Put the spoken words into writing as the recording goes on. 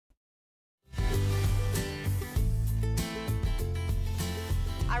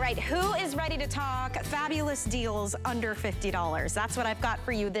right, who is ready to talk fabulous deals under $50? That's what I've got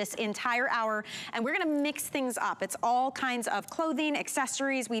for you this entire hour, and we're gonna mix things up. It's all kinds of clothing,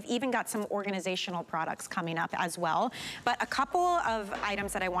 accessories. We've even got some organizational products coming up as well. But a couple of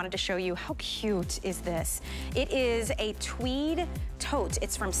items that I wanted to show you. How cute is this? It is a tweed tote.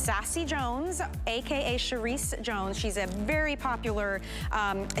 It's from Sassy Jones, AKA Charisse Jones. She's a very popular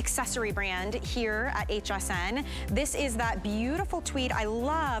accessory brand here at HSN. This is that beautiful tweed. I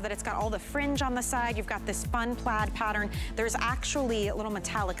love that it's got all the fringe on the side. You've got this fun plaid pattern. There's actually little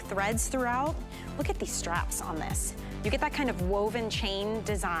metallic threads throughout. Look at these straps on this. You get that kind of woven chain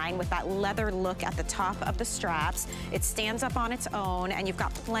design with that leather look at the top of the straps. It stands up on its own, and you've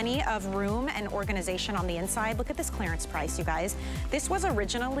got plenty of room and organization on the inside. Look at this clearance price, you guys. This was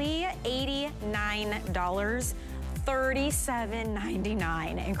originally $89.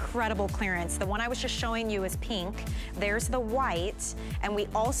 $37.99, incredible clearance. The one I was just showing you is pink. There's the white, and we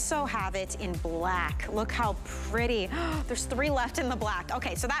also have it in black. Look how pretty. There's 3 left in the black.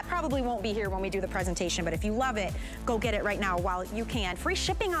 Okay, so that probably won't be here when we do the presentation, but if you love it, go get it right now while you can. Free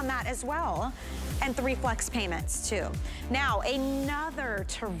shipping on that as well, and 3 flex payments too. Now, another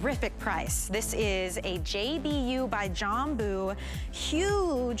terrific price. This is a JBU by Jambu,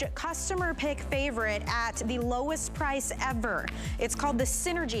 huge customer pick favorite at the lowest price ever. It's called the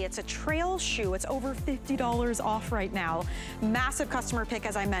Synergy. It's a trail shoe. It's over $50 off right now. Massive customer pick,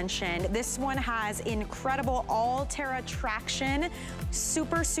 as I mentioned. This one has incredible all-terra traction,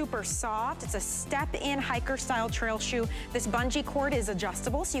 super, super soft. It's a step-in hiker-style trail shoe. This bungee cord is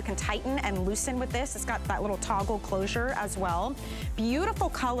adjustable, so you can tighten and loosen with this. It's got that little toggle closure as well. Beautiful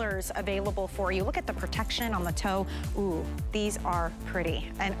colors available for you. Look at the protection on the toe. Ooh, these are pretty.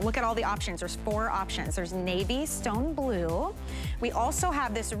 And look at all the options. There's 4 options. There's navy, stone blue. We also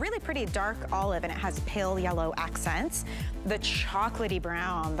have this really pretty dark olive, and it has pale yellow accents. The chocolatey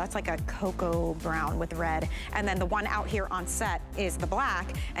brown, that's like a cocoa brown with red. And then the one out here on set is the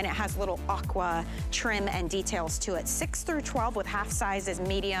black, and it has little aqua trim and details to it. 6 through 12 with half sizes,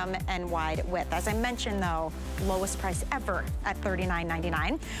 medium and wide width. As I mentioned though, lowest price ever at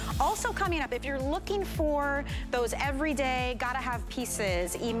 $39.99. Also coming up, if you're looking for those everyday, gotta have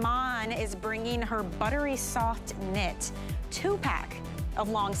pieces, Iman is bringing her buttery soft knit 2-pack of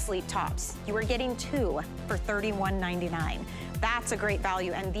long sleeve tops. You are getting 2 for $31.99. That's a great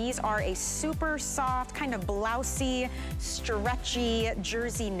value, and these are a super soft, kind of blousey, stretchy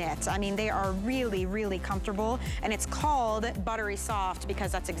jersey knit. I mean, they are really, really comfortable, and it's called buttery soft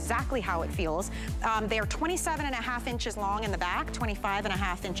because that's exactly how it feels. They are 27.5 inches long in the back,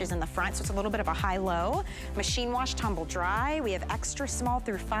 25.5 inches in the front, so it's a little bit of a high-low. Machine wash, tumble dry. We have extra small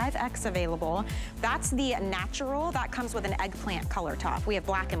through 5X available. That's the natural. That comes with an eggplant color top. We have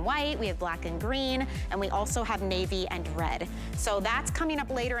black and white, we have black and green, and we also have navy and red. So that's coming up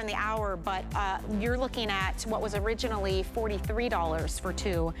later in the hour, but you're looking at what was originally $43 for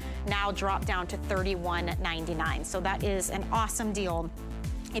 2, now dropped down to $31.99. So that is an awesome deal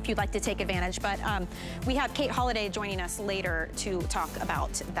if you'd like to take advantage. But we have Kate Holliday joining us later to talk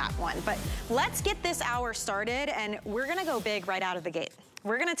about that one. But let's get this hour started, and we're gonna go big right out of the gate.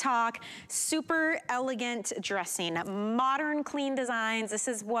 We're gonna talk super elegant dressing, modern clean designs. This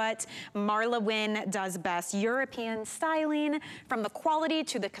is what Marla Wynn does best. European styling, from the quality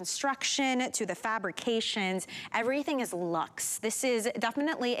to the construction to the fabrications, everything is luxe. This is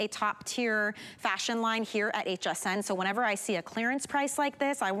definitely a top tier fashion line here at HSN. So whenever I see a clearance price like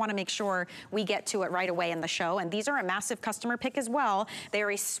this, I wanna make sure we get to it right away in the show. And these are a massive customer pick as well. They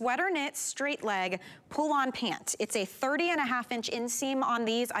are a sweater knit, straight leg, pull-on pant. It's a 30.5-inch inseam on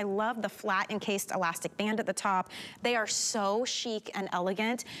these. I love the flat encased elastic band at the top. They are so chic and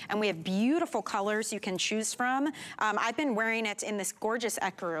elegant, and we have beautiful colors you can choose from. I've been wearing it in this gorgeous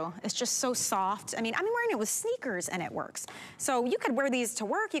ecru. It's just so soft. I mean, I've been wearing it with sneakers and it works. So you could wear these to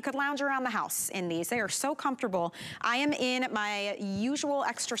work. You could lounge around the house in these. They are so comfortable. I am in my usual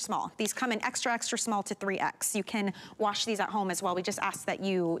extra small. These come in extra, extra small to 3X. You can wash these at home as well. We just ask that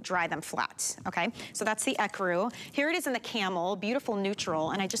you dry them flat, okay? So that's the ecru. Here it is in the camel, beautiful neutral.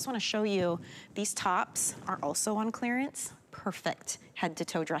 And I just want to show you, these tops are also on clearance. Perfect head to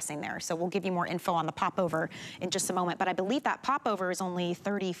toe dressing there. So we'll give you more info on the popover in just a moment, but I believe that popover is only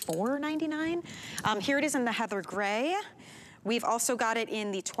 $34.99. Here it is in the heather gray. We've also got it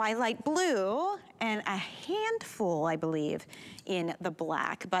in the twilight blue and a handful, I believe, in the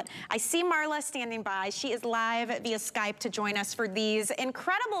black. But I see Marla standing by. She is live via Skype to join us for these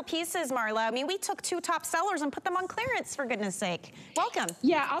incredible pieces, Marla. I mean, we took 2 top sellers and put them on clearance, for goodness sake. Welcome.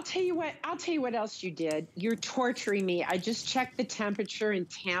 Yeah, I'll tell you what else you did. You're torturing me. I just checked the temperature in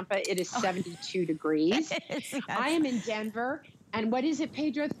Tampa. It is 72 degrees. Yes. I am in Denver. And what is it,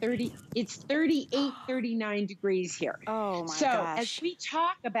 Pedro? 30, it's 38, 39 degrees here. Oh my so gosh. As we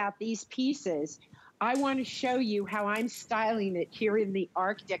talk about these pieces, I want to show you how I'm styling it here in the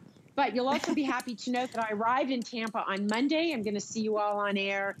Arctic. But you'll also be happy to know that I arrive in Tampa on Monday. I'm going to see you all on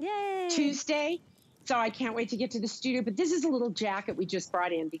air Tuesday. So I can't wait to get to the studio. But this is a little jacket we just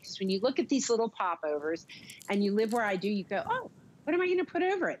brought in, because when you look at these little popovers and you live where I do, you go, oh, what am I going to put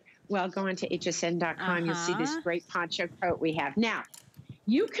over it? Well, go on to hsn.com. You'll see this great poncho coat we have. Now,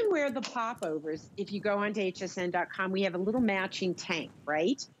 you can wear the popovers if you go on to hsn.com. We have a little matching tank,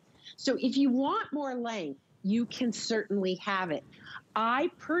 right? So if you want more length, you can certainly have it.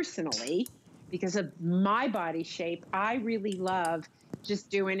 I personally, because of my body shape, I really love just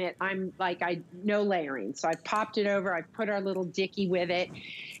doing it. I'm like, no layering. So I've popped it over. I've put our little dickie with it,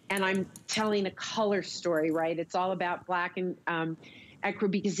 and I'm telling a color story, right? It's all about black and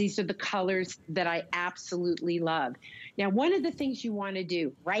ecru, because these are the colors that I absolutely love. Now, one of the things you want to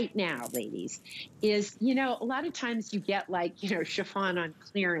do right now, ladies, is, a lot of times you get chiffon on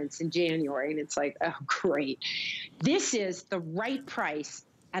clearance in January, and it's like, oh, great. This is the right price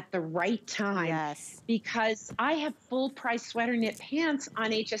at the right time. Yes. Because I have full price sweater knit pants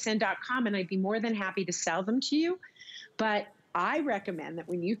on hsn.com, and I'd be more than happy to sell them to you. But I recommend that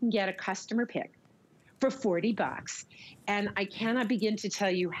when you can get a customer pick for $40, and I cannot begin to tell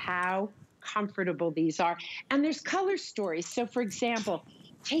you how comfortable these are. And there's color stories. So for example,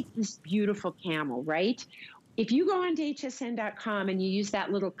 take this beautiful camel, right? If you go on to hsn.com and you use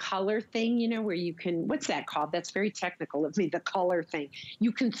that little color thing, where you can, what's that called? That's very technical of me, the color thing.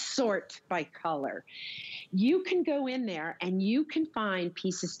 You can sort by color. You can go in there and you can find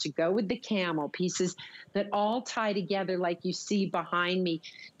pieces to go with the camel, pieces that all tie together like you see behind me.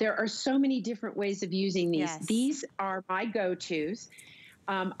 There are so many different ways of using these. Yes. These are my go-tos.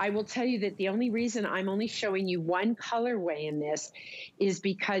 I will tell you that the only reason I'm only showing you one colorway in this is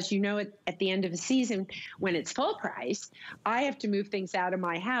because, at the end of the season, when it's full price, I have to move things out of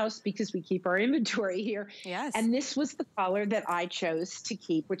my house because we keep our inventory here. Yes. And this was the color that I chose to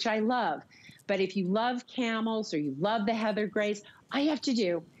keep, which I love. But if you love camels or you love the heather grays, all you have to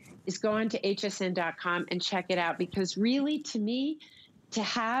do is go on to hsn.com and check it out. Because really, to me, to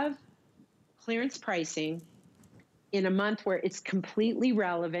have clearance pricing in a month where it's completely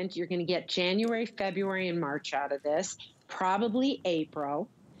relevant, you're going to get January, February, and March out of this, probably April.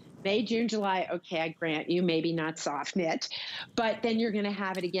 May, June, July, okay, I grant you, maybe not soft knit, but then you're going to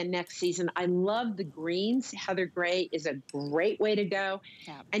have it again next season. I love the greens. Heather gray is a great way to go.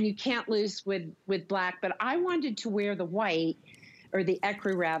 Yeah. And you can't lose with black, but I wanted to wear the white, or the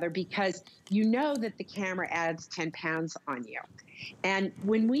ecru rather, because that the camera adds 10 pounds on you. And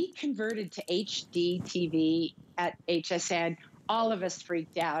when we converted to HD TV at HSN, all of us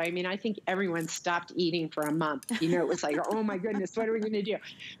freaked out. I mean, I think everyone stopped eating for a month. It was like, oh my goodness, what are we going to do?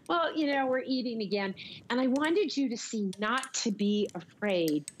 Well, we're eating again. And I wanted you to see not to be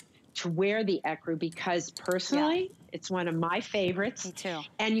afraid to wear the ecru, because personally, it's one of my favorites. Me too.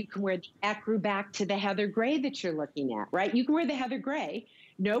 And you can wear the ecru back to the heather gray that you're looking at, right? You can wear the heather gray,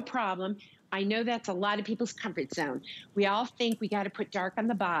 no problem. I know that's a lot of people's comfort zone. We all think we got to put dark on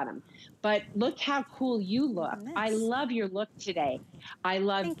the bottom, but look how cool you look. Nice. I love your look today. I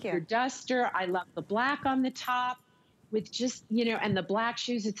love your duster. I love the black on the top with just, and the black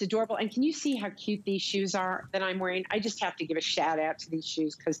shoes. It's adorable. And can you see how cute these shoes are that I'm wearing? I just have to give a shout out to these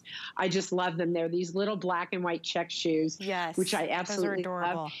shoes because I just love them. They're these little black and white check shoes, yes, which I absolutely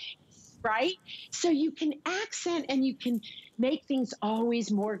love. Right? So you can accent and you can make things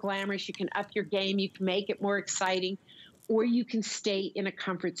always more glamorous. You can up your game. You can make it more exciting, or you can stay in a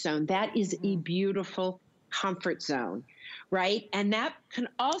comfort zone. That is a beautiful comfort zone, right? And that can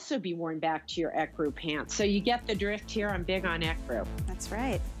also be worn back to your ecru pants. So you get the drift here. I'm big on ecru. That's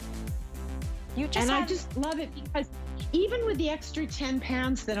right. I just love it because even with the extra 10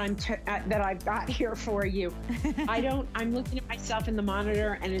 pounds that I've got here for you, I'm looking at myself in the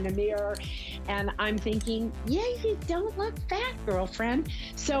monitor and in the mirror, and I'm thinking, yeah, you don't look fat, girlfriend.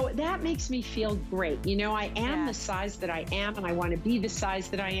 So that makes me feel great. I am the size that I am, and I want to be the size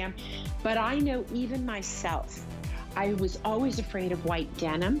that I am. But I know even myself, I was always afraid of white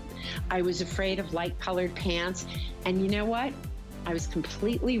denim. I was afraid of light colored pants. And you know what? I was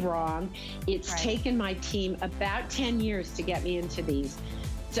completely wrong. It's taken my team about 10 years to get me into these.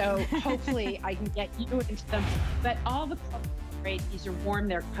 So hopefully I can get you into them. But all the colors are great. These are warm,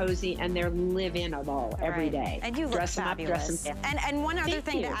 they're cozy, and they're live-in-able every day. And you look fabulous. Dress them down. And one other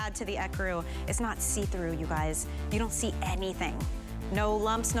thing to add to the ecru, it's not see-through, you guys. You don't see anything. No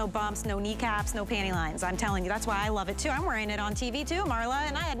lumps, no bumps, no kneecaps, no panty lines. I'm telling you, that's why I love it too. I'm wearing it on TV too, Marla,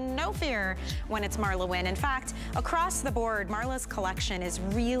 and I had no fear when it's Marla Wynn. In fact, across the board, Marla's collection is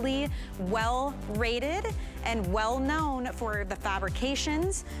really well rated and well known for the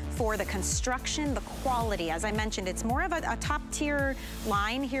fabrications, for the construction, the quality. As I mentioned, it's more of a top tier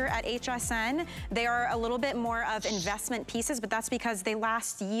line here at HSN. They are a little bit more of investment pieces, but that's because they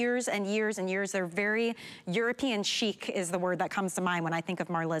last years and years and years. They're very European chic is the word that comes to mind when I think of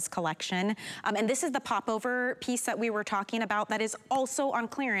Marla's collection. And this is the popover piece that we were talking about that is also on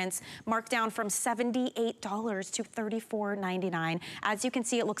clearance, marked down from $78 to $34.99. As you can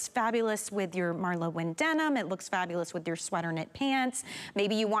see, it looks fabulous with your Marla Wynn denim. It looks fabulous with your sweater knit pants.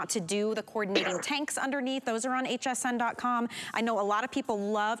 Maybe you want to do the coordinating tanks underneath. Those are on hsn.com. I know a lot of people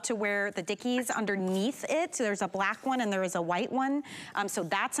love to wear the Dickies underneath it. So there's a black one and there is a white one. So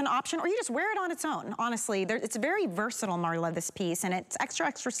that's an option, or you just wear it on its own. Honestly, it's very versatile, Marla, this piece, and it's extra,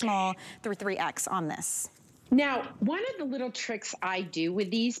 extra small through 3X on this. Now, one of the little tricks I do with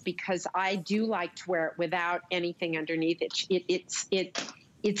these, because I do like to wear it without anything underneath it,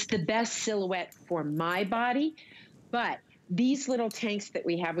 it's the best silhouette for my body, but these little tanks that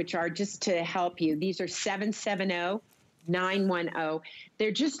we have, which are just to help you, these are 770-910.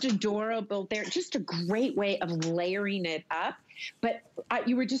 They're just adorable. They're just a great way of layering it up. But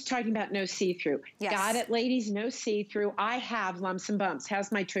you were just talking about no see-through. Yes. Got it, ladies? No see-through. I have lumps and bumps.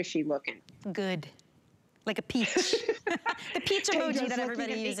 How's my tushy looking? Good. Like a peach. The peach emoji that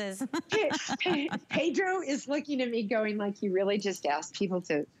everybody uses. Pedro is looking at me going like, you really just asked people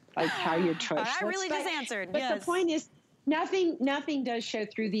to, like, how your tush looks. I really just answered, But the point is, nothing does show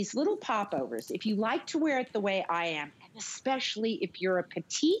through these little popovers. If you like to wear it the way I am, and especially if you're a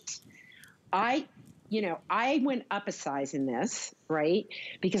petite, I went up a size in this, right?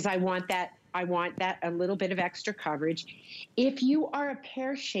 Because I want that a little bit of extra coverage. If you are a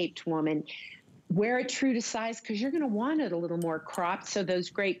pear-shaped woman, wear it true to size, because you're going to want it a little more cropped so those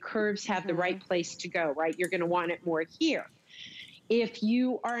great curves have the right place to go, right? You're going to want it more here. If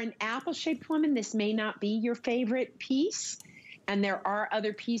you are an apple-shaped woman, this may not be your favorite piece, and there are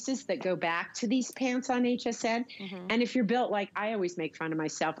other pieces that go back to these pants on HSN. And if you're built like, I always make fun of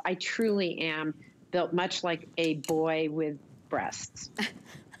myself, I truly am built much like a boy with breasts.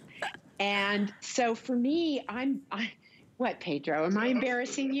 And so for me, what, Pedro? Am I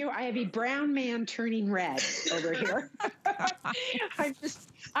embarrassing you? I have a brown man turning red over here.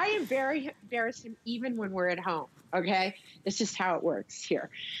 I am very embarrassing even when we're at home, okay? It's just how it works here.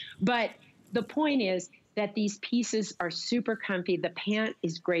 But the point is that these pieces are super comfy. The pant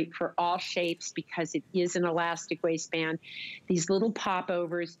is great for all shapes because it is an elastic waistband. These little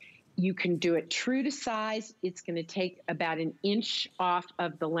popovers, you can do it true to size. It's going to take about an inch off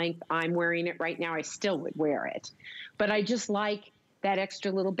of the length I'm wearing it right now. I still would wear it, but I just like that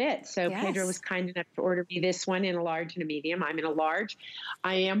extra little bit. So yes. Pedro was kind enough to order me this one in a large and a medium. I'm in a large.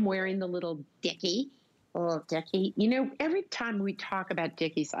 I am wearing the little Dickie. Oh, Dickie. You know, every time we talk about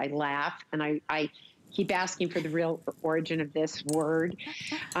Dickies, I laugh, and I keep asking for the real origin of this word.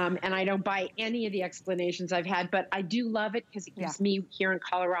 And I don't buy any of the explanations I've had, but I do love it because it gives me here in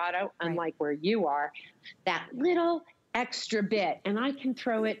Colorado, unlike where you are, that little extra bit. And I can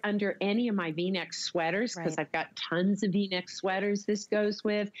throw it under any of my V-neck sweaters because I've got tons of V-neck sweaters this goes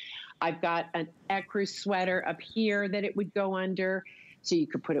with. I've got an ecru sweater up here that it would go under. So you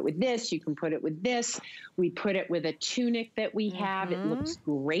could put it with this, you can put it with this. We put it with a tunic that we have. It looks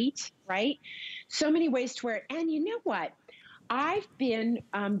great, right? So many ways to wear it. And you know what? I've been,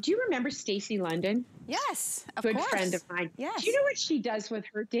 do you remember Stacy London? Yes, of course. Good friend of mine. Yes. Do you know what she does with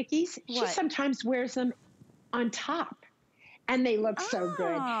her Dickies? What? She sometimes wears them on top. And they look so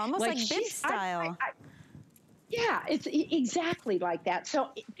good. Almost like bib style. Yeah, it's exactly like that. So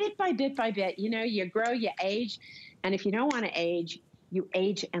bit by bit by bit, you know, you grow, you age. And if you don't want to age, you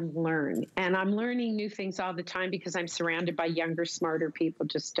age and learn. And I'm learning new things all the time because I'm surrounded by younger, smarter people.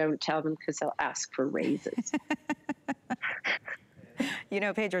 Just don't tell them because they'll ask for raises. You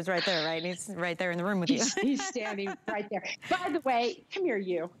know, Pedro's right there, right? He's right there in the room with you. He's standing right there. By the way, come here,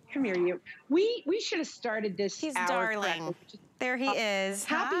 you. Come here, you. We should have started this. He's hour darling. There he is.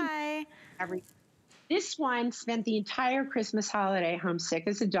 Hi. This one spent the entire Christmas holiday homesick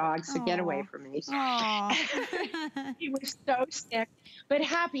as a dog, so get away from me. He was so sick. But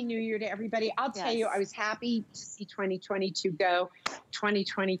Happy New Year to everybody. I'll tell you, I was happy to see 2022 go.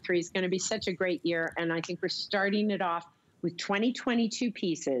 2023 is going to be such a great year, and I think we're starting it off with 2022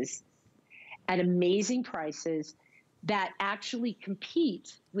 pieces at amazing prices that actually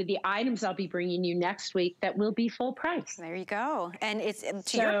compete with the items I'll be bringing you next week that will be full price. There you go. And it's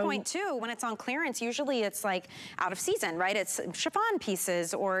to your point too, when it's on clearance, usually it's like out of season, right? It's chiffon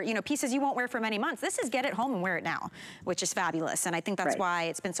pieces or, you know, pieces you won't wear for many months. This is get it home and wear it now, which is fabulous. And I think that's why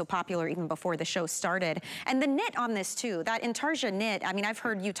it's been so popular even before the show started. And the knit on this too, that intarsia knit, I mean, I've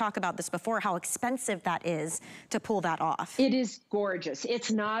heard you talk about this before, how expensive that is to pull that off. It is gorgeous.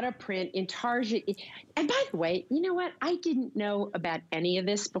 It's not a print. Intarsia. And by the way, you know what? I didn't know about any of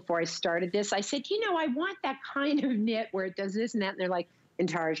this before I started this. I said, you know, I want that kind of knit where it does this and that. And they're like,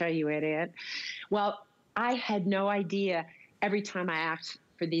 Intarsia, you idiot. Well, I had no idea every time I asked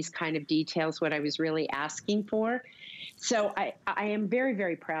for these kind of details what I was really asking for. So I am very,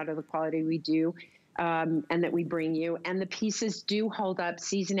 very proud of the quality we do and that we bring you. And the pieces do hold up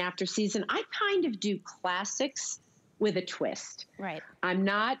season after season. I kind of do classics with a twist. Right. I'm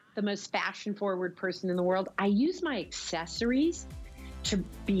not the most fashion forward person in the world. I use my accessories to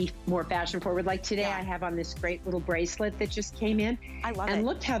be more fashion forward. Like today I have on this great little bracelet that just came in. I love it. And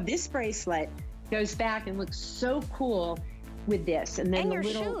look how this bracelet goes back and looks so cool with this. And then the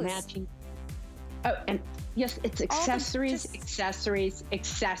little matching. Oh, and yes, it's accessories,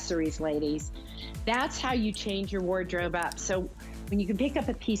 accessories, ladies. That's how you change your wardrobe up. So when you can pick up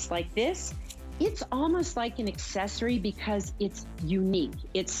a piece like this, it's almost like an accessory because it's unique.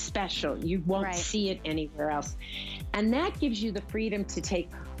 It's special. You won't see it anywhere else. And that gives you the freedom to take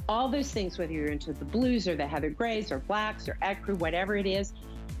all those things, whether you're into the blues or the heather grays or blacks or ecru, whatever it is,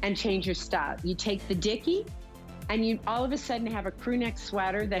 and change your style. You take the dickie and you all of a sudden have a crew neck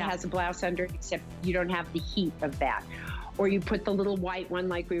sweater that has a blouse under it, except you don't have the heat of that. Or you put the little white one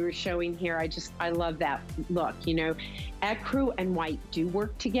like we were showing here. I love that look, you know. Ecru and white do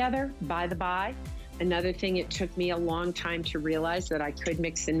work together, by the by. Another thing, it took me a long time to realize that I could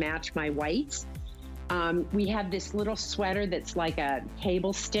mix and match my whites. We have this little sweater that's like a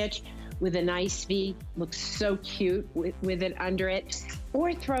cable stitch with a nice V. Looks so cute with it under it.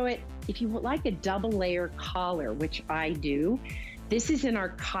 Or throw it, if you would like a double layer collar, which I do. This is in our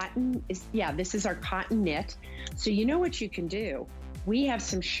cotton, this is our cotton knit. So you know what you can do? We have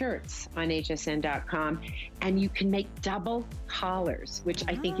some shirts on hsn.com and you can make double collars, which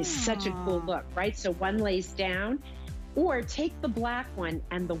I think is such a cool look, right? So one lays down, or take the black one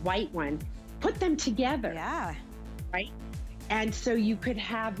and the white one, put them together. Yeah. Right? And so you could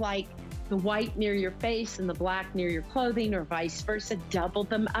have like the white near your face and the black near your clothing, or vice versa, double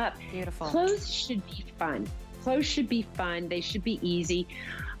them up. Beautiful. Clothes should be fun. Clothes should be fun. They should be easy.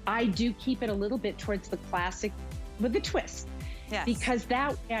 I do keep it a little bit towards the classic with a twist. Yes. Because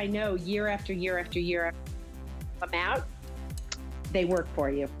that way I know year after year after year come out, they work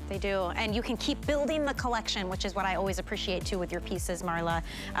for you. They do, and you can keep building the collection, which is what I always appreciate too with your pieces, Marla.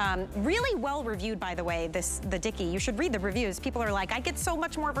 Really well reviewed, by the way, the dickie. You should read the reviews. People are like, I get so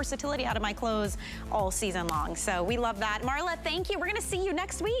much more versatility out of my clothes all season long. So we love that. Marla, thank you. We're gonna see you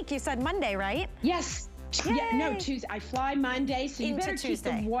next week. You said Monday, right? Yes. Yay. Yeah, no, Tuesday. I fly Monday, so you better keep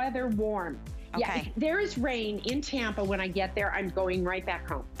the weather warm. Okay. Yeah, if there is rain in Tampa when I get there, I'm going right back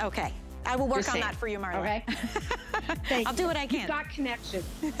home. Okay. I will work on that for you, Marla. Okay. I'll do what I can. You've got connection.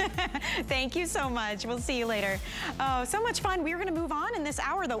 Thank you so much. We'll see you later. Oh, so much fun. We're going to move on in this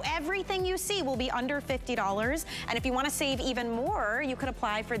hour, though. Everything you see will be under $50. And if you want to save even more, you could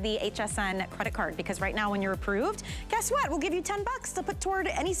apply for the HSN credit card, because right now when you're approved, guess what? We'll give you $10 to put toward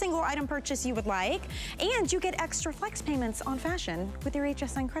any single item purchase you would like. And you get extra flex payments on fashion with your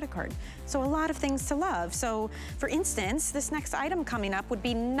HSN credit card. So a lot of things to love. So for instance, this next item coming up would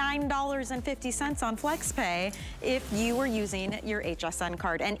be $9.50 on FlexPay if you were using your HSN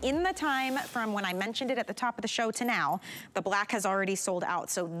card. And in the time from when I mentioned it at the top of the show to now, the black has already sold out.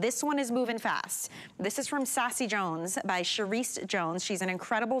 So this one is moving fast. This is from Sassy Jones by Charisse Jones. She's an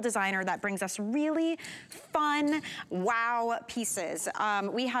incredible designer that brings us really fun, wow pieces.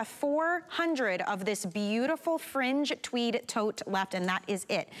 We have 400 of this beautiful fringe tweed tote left, and that is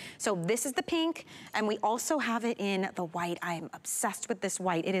it. So this is the pink, and we also have it in the white. I am obsessed with this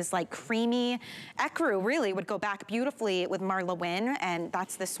white. It is like creamy. Ecru really would go back beautifully with Marla Wynn, and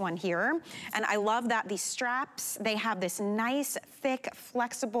that's this one here. And I love that these straps, they have this nice, thick,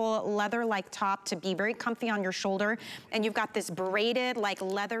 flexible leather-like top to be very comfy on your shoulder. And you've got this braided, like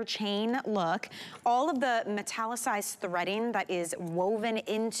leather chain look. All of the metallicized threading that is woven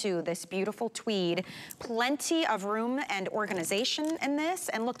into this beautiful tweed. Plenty of room and organization in this.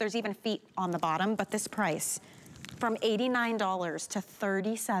 And look, there's even feet on the bottom, but this price, from $89 to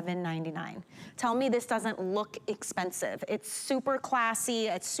 $37.99. Tell me this doesn't look expensive. It's super classy,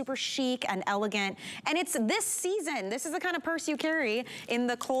 it's super chic and elegant, and it's this season. This is the kind of purse you carry in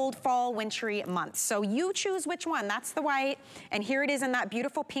the cold fall, wintry months. So you choose which one. That's the white, and here it is in that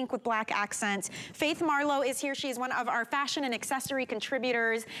beautiful pink with black accents. Faith Marlowe is here. She's one of our fashion and accessory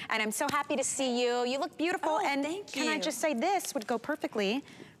contributors, and I'm so happy to see you. You look beautiful, and can I just say this would go perfectly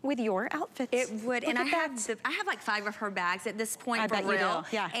with your outfits. It would, and I have like 5 of her bags at this point. I bet you do.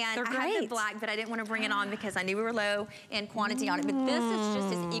 Yeah, and they're I great. have the black, but I didn't want to bring it on because I knew we were low in quantity on it. But this is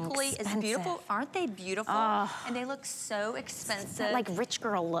just as equally as beautiful. Aren't they beautiful? And they look so expensive. That, like, rich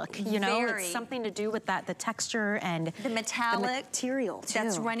girl look, you know? It's something to do with that, the texture and the metallic the material too.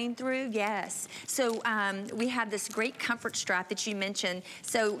 That's running through, yes. So we have this great comfort strap that you mentioned.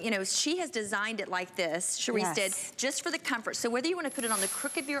 So, you know, she has designed it like this, Charisse did, just for the comfort. So whether you want to put it on the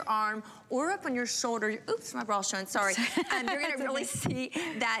crook of your arm or up on your shoulder, oops, my bra's showing, sorry. You're gonna really see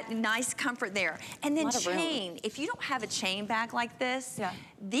that nice comfort there. And then chain, if you don't have a chain bag like this,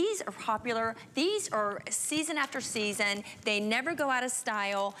 these are popular. These are season after season. They never go out of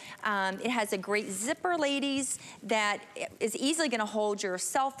style. It has a great zipper, ladies, that is easily gonna hold your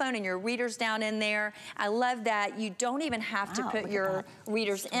cell phone and your readers down in there. I love that you don't even have to put your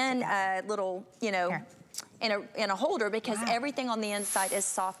readers in a little, you know, in a holder, because everything on the inside is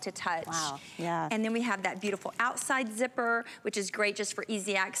soft to touch. Wow, yeah. And then we have that beautiful outside zipper, which is great just for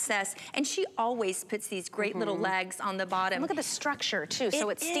easy access. And she always puts these great little legs on the bottom. And look at the structure too. So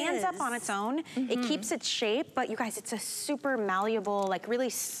it stands up on its own. It keeps its shape, but you guys, it's a super malleable, like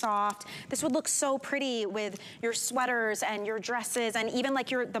really soft. This would look so pretty with your sweaters and your dresses, and even like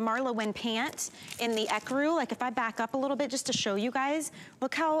the Marla Wynn pant in the ecru. Like if I back up a little bit just to show you guys,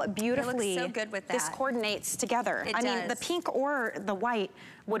 look how beautifully so good with that. This coordinates together. I mean, the pink or the white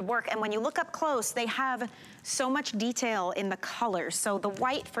would work. And when you look up close, they have so much detail in the colors. So the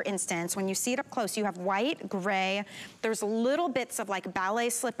white, for instance, when you see it up close, you have white, gray. There's little bits of like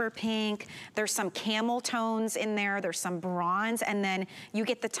ballet slipper pink. There's some camel tones in there. There's some bronze. And then you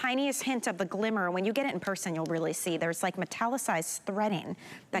get the tiniest hint of the glimmer. When you get it in person, you'll really see. There's like metallicized threading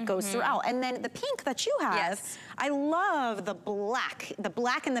that goes throughout. And then the pink that you have, I love the black. The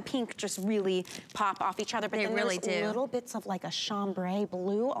black and the pink just really pop off each other. But then there's little bits of like a chambray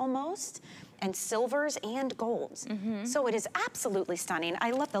blue almost, and silvers and golds. So it is absolutely stunning. I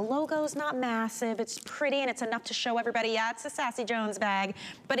love the logo's not massive, it's pretty, and it's enough to show everybody, yeah, it's a Sassy Jones bag,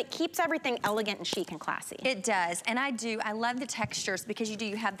 but it keeps everything elegant and chic and classy. It does, and I love the textures, because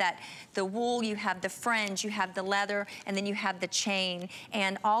you have the wool, you have the fringe, you have the leather, and then you have the chain,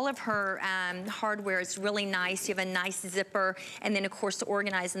 and all of her hardware is really nice. You have a nice zipper, and then of course to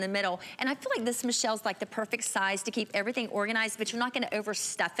organize in the middle. And I feel like this, Michelle's like the perfect size to keep everything organized, but you're not gonna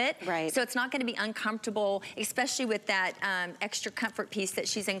overstuff it. Right. So it's not going to be uncomfortable, especially with that extra comfort piece that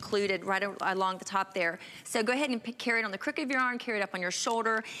she's included right along the top there. So go ahead and carry it on the crook of your arm, carry it up on your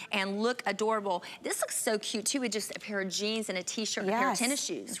shoulder, and look adorable. This looks so cute too, with just a pair of jeans and a t-shirt and a pair of tennis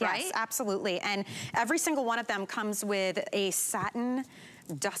shoes, right? Yes, absolutely. And every single one of them comes with a satin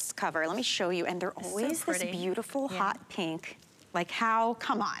dust cover. Let me show you. And they're always this beautiful hot pink. Like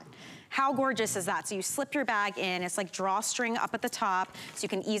come on. How gorgeous is that? So you slip your bag in, it's like drawstring up at the top, so you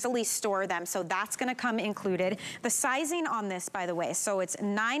can easily store them. So that's gonna come included. The sizing on this, by the way, so it's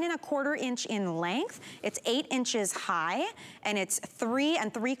 9 1/4 inch in length, it's 8 inches high, and it's 3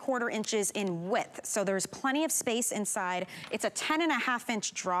 3/4 inches in width. So there's plenty of space inside. It's a 10 1/2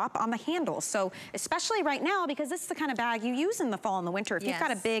 inch drop on the handle. So especially right now, because this is the kind of bag you use in the fall and the winter. If you've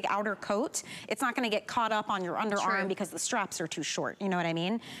got a big outer coat, it's not gonna get caught up on your underarm because the straps are too short, you know what I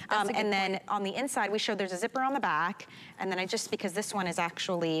mean? And then on the inside, we showed there's a zipper on the back, and then because this one is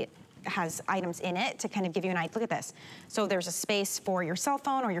actually has items in it to kind of give you an idea. Look at this. So there's a space for your cell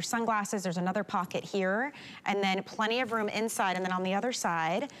phone or your sunglasses. There's another pocket here, and then plenty of room inside. And then on the other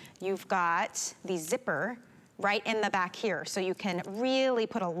side, you've got the zipper right in the back here. So you can really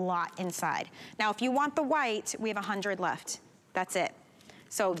put a lot inside. Now, if you want the white, we have 100 left. That's it.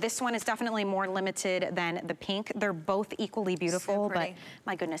 So this one is definitely more limited than the pink. They're both equally beautiful, but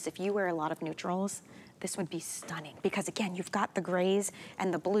my goodness, if you wear a lot of neutrals, this would be stunning, because again, you've got the grays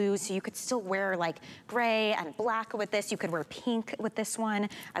and the blues, so you could still wear like gray and black with this. You could wear pink with this one.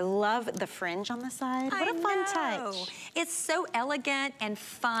 I love the fringe on the side. What a fun touch. It's so elegant and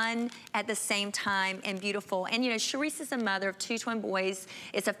fun at the same time, and beautiful. And you know, Charisse is a mother of 2 twin boys.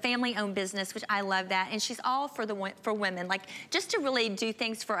 It's a family-owned business, which I love that. And she's all for women, like just to really do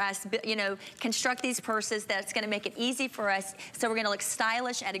things for us, you know, construct these purses that's gonna make it easy for us. So we're gonna look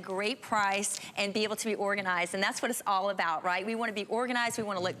stylish at a great price and be able to be be organized, and that's what it's all about, right? We want to be organized, we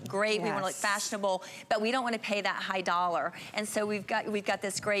want to look great, we want to look fashionable, but we don't want to pay that high dollar. And so we've got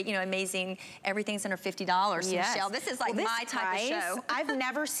this great, you know, amazing, everything's under $50. So Michelle, this is like my type of show. I've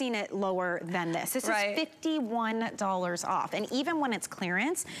never seen it lower than this. This is $51 off. And even when it's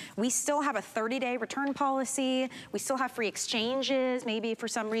clearance, we still have a 30-day return policy. We still have free exchanges. Maybe for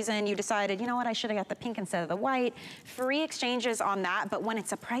some reason you decided, you know what, I should have got the pink instead of the white. Free exchanges on that. But when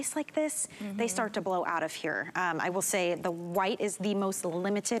it's a price like this, they start to blow out of here. I will say the white is the most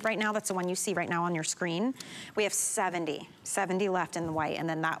limited right now. That's the one you see right now on your screen. We have 70 left in the white, and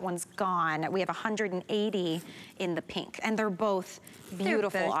then that one's gone. We have 180 in the pink, and they're both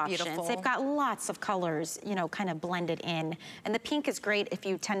beautiful options. They've got lots of colors, you know, kind of blended in. And the pink is great if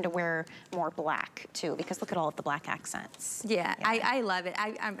you tend to wear more black too, because look at all of the black accents. Yeah. I love it.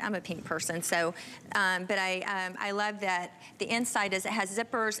 I'm a pink person, so, but I love that the inside is, it has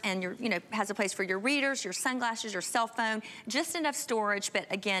zippers and you know, has a place for your readers, your sunglasses, your cell phone, just enough storage, but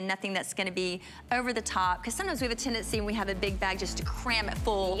again, nothing that's gonna be over the top, because sometimes we have a tendency when we have a big bag just to cram it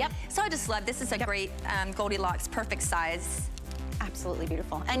full. So I just love, this is a great Goldilocks, perfect size. Absolutely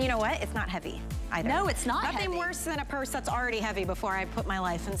beautiful. And you know what? It's not heavy either. No, it's not Nothing heavy. worse than a purse that's already heavy before I put my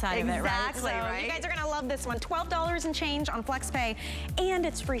life inside of it, right? Exactly, right? You guys are gonna love this one. $12 and change on FlexPay, and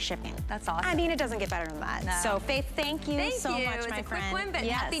it's free shipping. That's awesome. I mean, it doesn't get better than that. No. So Faith, thank you so much, it's my a friend. quick one, but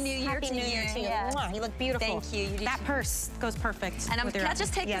Happy New Year to you. Yes. Mwah, you look beautiful. Thank you. That purse goes perfect. And can I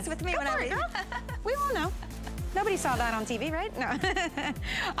just take this with me when I leave? We won't know. Nobody saw that on TV, right? No.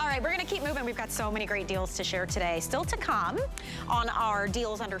 All right, we're gonna keep moving. We've got so many great deals to share today. Still to come on our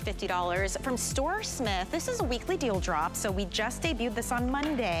deals under $50 from Store Smith. This is a weekly deal drop, so we just debuted this on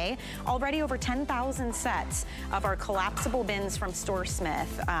Monday. Already over 10,000 sets of our collapsible bins from Store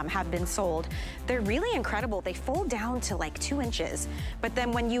Smith have been sold. They're really incredible. They fold down to like 2 inches, but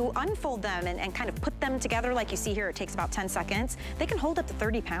then when you unfold them and kind of put them together, like you see here, it takes about 10 seconds, they can hold up to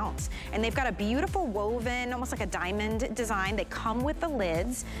 30 pounds. And they've got a beautiful woven, almost like a diamond design. They come with the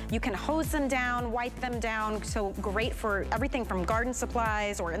lids. You can hose them down, wipe them down. So great for everything from garden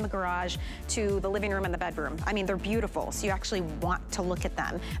supplies or in the garage to the living room and the bedroom. I mean, they're beautiful. So you actually want to look at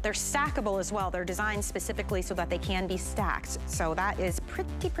them. They're stackable as well. They're designed specifically so that they can be stacked. So that is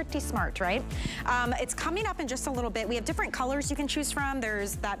pretty smart, right? It's coming up in just a little bit. We have different colors you can choose from.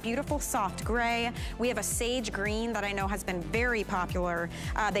 There's that beautiful soft gray. We have a sage green that I know has been very popular.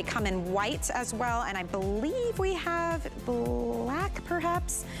 They come in white as well, and I believe we have black,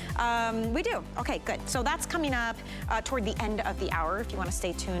 perhaps. We do. Okay, good. So that's coming up toward the end of the hour if you want to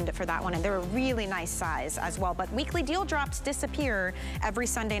stay tuned for that one. And they're a really nice size as well. But weekly deal drops disappear every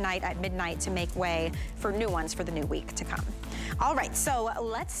Sunday night at midnight to make way for new ones for the new week to come. All right, so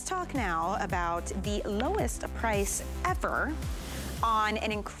let's talk now about the lowest price ever on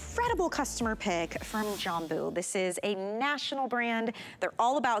an incredible customer pick from Jambu. This is a national brand. They're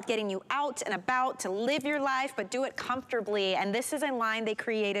all about getting you out and about to live your life, but do it comfortably. And this is a line they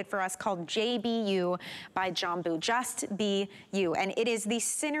created for us called JBU by Jambu, Just Be You. And it is the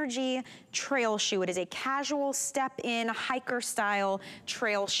Synergy trail shoe. It is a casual step-in, hiker-style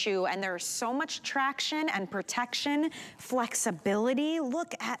trail shoe. And there's so much traction and protection, flexibility.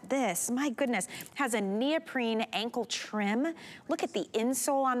 Look at this, my goodness. It has a neoprene ankle trim. Look at the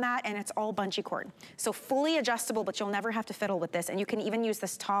insole on that, and it's all bungee cord. So fully adjustable, but you'll never have to fiddle with this. And you can even use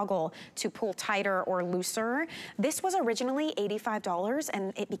this toggle to pull tighter or looser. This was originally $85,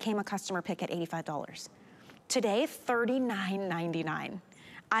 and it became a customer pick at $85. Today, $39.99.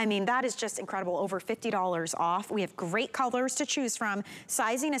 I mean, that is just incredible, over $50 off. We have great colors to choose from.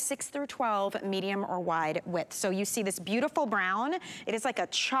 Sizing is 6 through 12, medium or wide width. So you see this beautiful brown. It is like a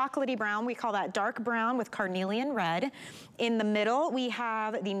chocolatey brown. We call that dark brown with carnelian red. In the middle, we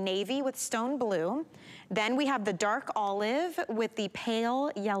have the navy with stone blue. Then we have the dark olive with the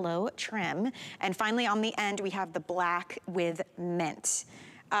pale yellow trim. And finally, on the end, we have the black with mint.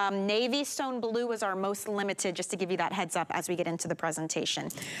 Navy stone blue was our most limited, just to give you that heads up as we get into the presentation.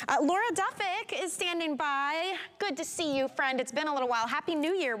 Laura Duffick is standing by. Good to see you, friend. It's been a little while. Happy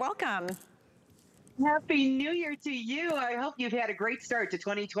New Year. Welcome. Happy New Year to you. I hope you've had a great start to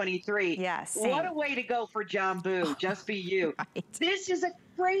 2023. Yes. What a way to go for Jambu. Just Be You. Right. This is a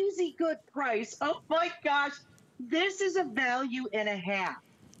crazy good price. Oh my gosh. This is a value and a half.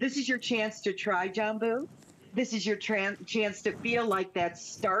 This is your chance to try Jambu. This is your chance to feel like that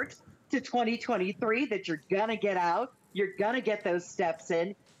start to 2023, that you're going to get out, you're going to get those steps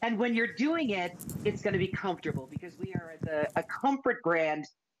in. And when you're doing it, it's going to be comfortable, because we are a comfort brand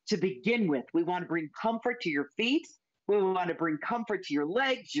to begin with. We want to bring comfort to your feet. We want to bring comfort to your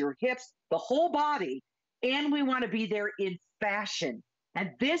legs, your hips, the whole body. And we want to be there in fashion.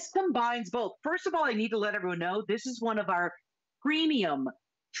 And this combines both. First of all, I need to let everyone know this is one of our premium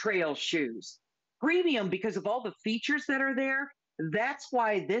trail shoes. Premium because of all the features that are there. That's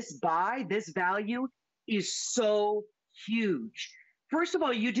why this value is so huge. First of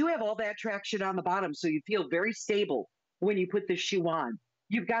all, you do have all that traction on the bottom, so you feel very stable when you put the shoe on.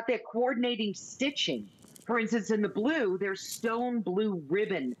 You've got that coordinating stitching. For instance, in the blue, there's stone blue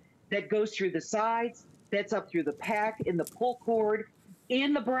ribbon that goes through the sides, that's up through the pack, in the pull cord.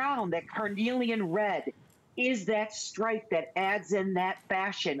 In the brown, that carnelian red is that stripe that adds in that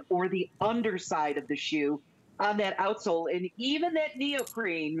fashion, or the underside of the shoe on that outsole. And even that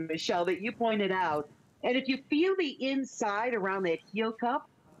neoprene, Michelle, that you pointed out. And if you feel the inside around that heel cup,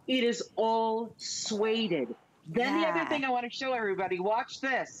 it is all suede. Then the other thing I want to show everybody, watch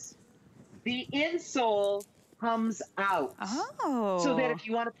this. The insole comes out. Oh. So that if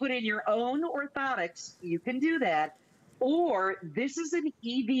you want to put in your own orthotics, you can do that. Or this is an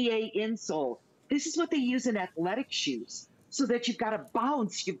EVA insole. This is what they use in athletic shoes, so that you've got to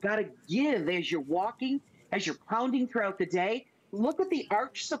bounce, you've got to give as you're walking, as you're pounding throughout the day. Look at the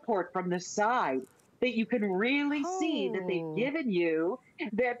arch support from the side, that you can really see that they've given you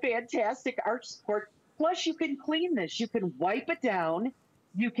that fantastic arch support. Plus, you can clean this. You can wipe it down.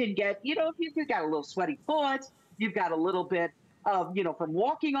 You can get, if you've got a little sweaty foot, you've got a little bit of, from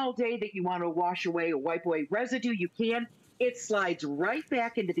walking all day that you want to wash away or wipe away residue, you can. It slides right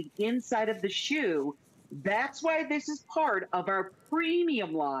back into the inside of the shoe. That's why this is part of our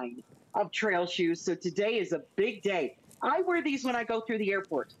premium line of trail shoes. So today is a big day. I wear these when I go through the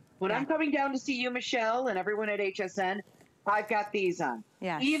airport. When I'm coming down to see you, Michelle, and everyone at HSN, I've got these on.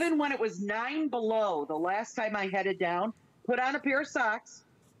 Yes. Even when it was 9 below the last time I headed down, put on a pair of socks,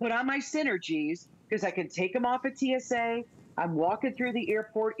 put on my Synergies, because I can take them off at TSA. I'm walking through the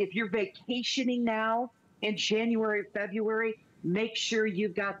airport. If you're vacationing now in January, February, make sure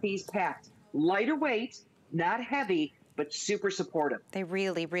you've got these packed. Lighter weight, not heavy, but super supportive. They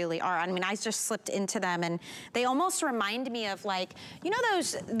really, really are. I mean, I just slipped into them, and they almost remind me of, like,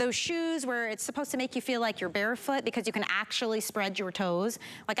 those shoes where it's supposed to make you feel like you're barefoot because you can actually spread your toes.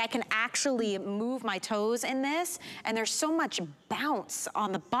 Like, I can actually move my toes in this, and there's so much bounce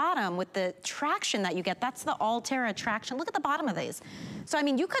on the bottom with the traction that you get. That's the Altera traction. Look at the bottom of these. So, I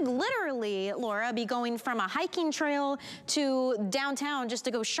mean, you could literally, Laura, be going from a hiking trail to downtown just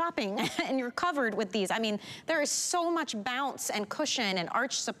to go shopping, and you're covered with these. I mean, there is so much bounce and cushion and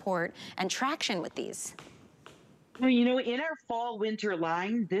arch support and traction with these. Well, in our fall winter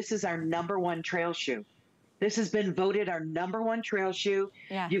line, this is our #1 trail shoe. This has been voted our #1 trail shoe.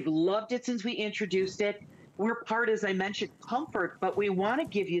 Yeah. You've loved it since we introduced it. We're part, as I mentioned, comfort, but we want to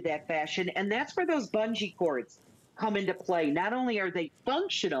give you that fashion. And that's where those bungee cords come into play. Not only are they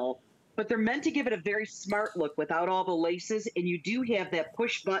functional, but they're meant to give it a very smart look without all the laces. And you do have that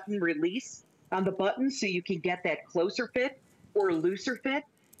push button release on the button, so you can get that closer fit or looser fit.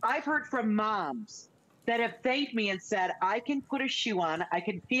 I've heard from moms that have thanked me and said, I can put a shoe on, I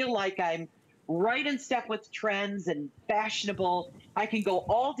can feel like I'm right in step with trends and fashionable. I can go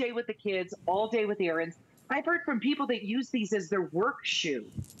all day with the kids, all day with errands. I've heard from people that use these as their work shoe,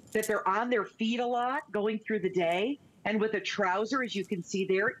 that they're on their feet a lot going through the day. And with a trouser, as you can see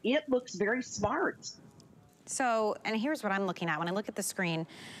there, it looks very smart. So, and here's what I'm looking at when I look at the screen.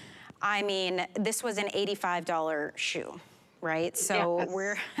 I mean, this was an $85 shoe, right? So yes.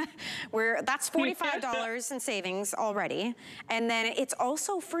 that's $45 in savings already. And then it's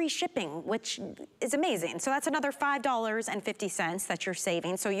also free shipping, which is amazing. So that's another $5.50 that you're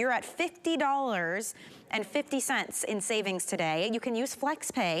saving. So you're at $50.50 in savings today. You can use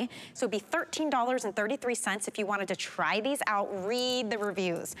FlexPay, so it'd be $13.33 if you wanted to try these out. Read the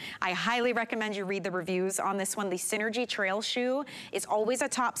reviews. I highly recommend you read the reviews on this one. The Synergy Trail Shoe is always a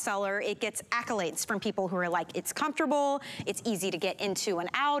top seller. It gets accolades from people who are like, it's comfortable, it's easy to get into and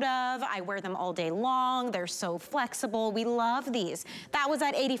out of, I wear them all day long, they're so flexible. We love these. That was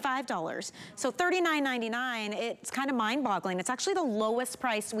at $85. So $39.99, it's kind of mind-boggling. It's actually the lowest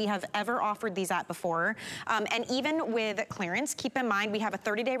price we have ever offered these at before. And even with clearance, keep in mind we have a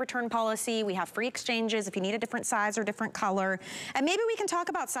 30-day return policy. We have free exchanges if you need a different size or different color. And maybe we can talk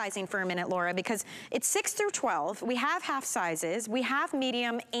about sizing for a minute, Laura, because it's 6 through 12. We have half sizes. We have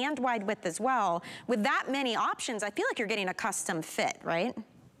medium and wide width as well. With that many options, I feel like you're getting a custom fit, right?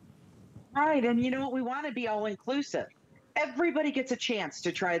 Right, and you know what? We want to be all-inclusive. Everybody gets a chance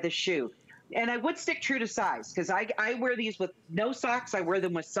to try this shoe. And I would stick true to size, because I wear these with no socks. I wear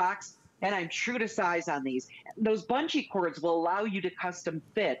them with socks. And I'm true to size on these. Those bungee cords will allow you to custom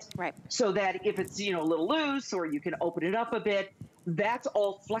fit, right? So that if it's, a little loose or you can open it up a bit, that's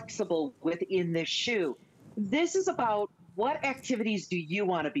all flexible within this shoe. This is about what activities do you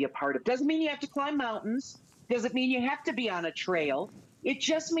want to be a part of? Doesn't mean you have to climb mountains. Doesn't mean you have to be on a trail. It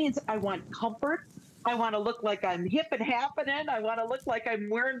just means I want comfort. I want to look like I'm hip and happening. I want to look like I'm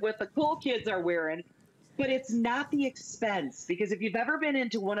wearing what the cool kids are wearing. But it's not the expense, because if you've ever been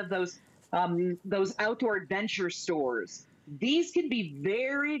into one of those outdoor adventure stores, these can be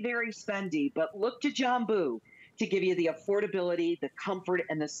very, very spendy. But look to Jambu to give you the affordability, the comfort,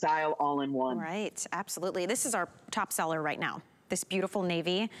 and the style all in one. Right, absolutely. This is our top seller right now. This beautiful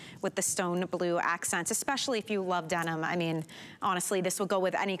navy with the stone blue accents, especially if you love denim. I mean, honestly, this will go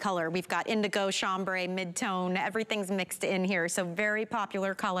with any color. We've got indigo, chambray, mid-tone, everything's mixed in here, so very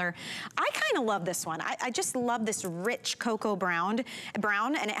popular color. I kind of love this one. I just love this rich cocoa brown,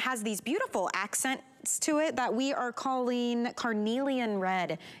 and it has these beautiful accents to it that we are calling carnelian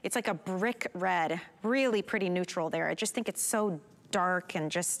red. It's like a brick red, really pretty neutral there. I just think it's so dark and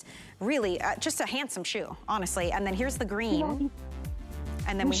just really just a handsome shoe, honestly. And then here's the green.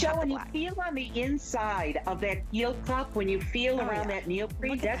 And then we have the black. When you feel on the inside of that heel cup, when you feel around that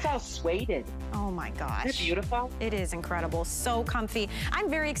neoprene, that's all suede. Oh my gosh. Isn't it beautiful? It is incredible, so comfy. I'm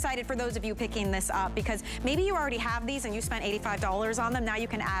very excited for those of you picking this up, because maybe you already have these and you spent $85 on them. Now you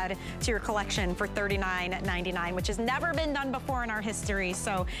can add to your collection for $39.99, which has never been done before in our history.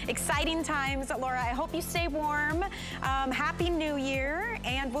 So exciting times, Laura. I hope you stay warm. Happy New Year,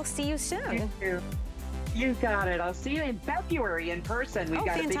 and we'll see you soon. You too. You got it. I'll see you in February in person. We've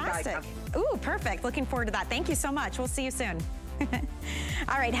got fantastic. a big guy. Ooh, perfect. Looking forward to that. Thank you so much. We'll see you soon.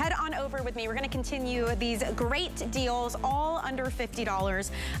 All right, head on over with me. We're going to continue these great deals, all under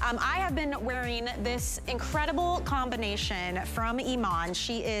 $50. I have been wearing this incredible combination from Iman.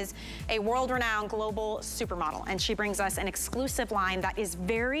 She is a world-renowned global supermodel, and she brings us an exclusive line that is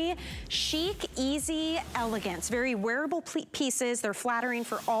very chic, easy, elegant, very wearable pieces. They're flattering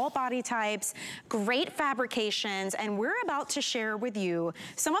for all body types, great fabrications, and we're about to share with you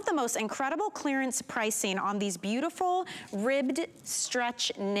some of the most incredible clearance pricing on these beautiful ribbed stretch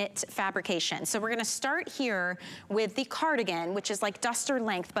knit fabrication. So we're gonna start here with the cardigan, which is like duster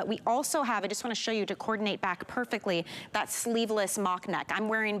length, but we also have, I just wanna show you to coordinate back perfectly, that sleeveless mock neck. I'm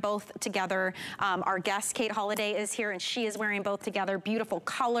wearing both together. Our guest, Kate Holiday, is here, and she is wearing both together. Beautiful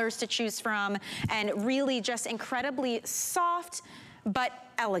colors to choose from, and really just incredibly soft, but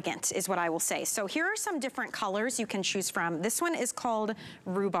elegant is what I will say. So here are some different colors you can choose from. This one is called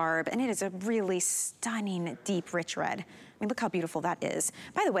Rhubarb, and it is a really stunning, deep, rich red. I mean, look how beautiful that is.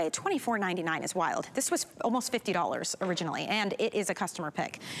 By the way, $24.99 is wild. This was almost $50 originally, and it is a customer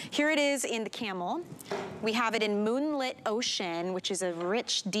pick. Here it is in the camel. We have it in Moonlit Ocean, which is a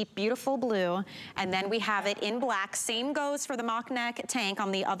rich, deep, beautiful blue. And then we have it in black. Same goes for the mock neck tank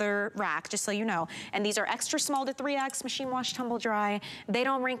on the other rack, just so you know. And these are extra small to 3X, machine wash, tumble dry. They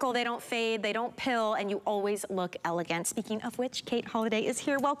don't wrinkle, they don't fade, they don't pill, and you always look elegant. Speaking of which, Kate Holiday is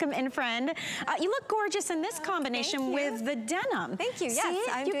here. Welcome in, friend. You look gorgeous in this combination with the denim. Thank you. See,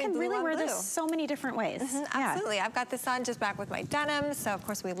 yes, you can really wear this so many different ways. Absolutely. I've got this on just back with my denim, so of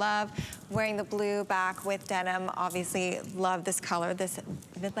course we love wearing the blue back with denim. Obviously love this color, this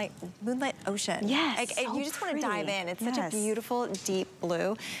Moonlight Ocean. Yes, you just want to dive in. It's such a beautiful, deep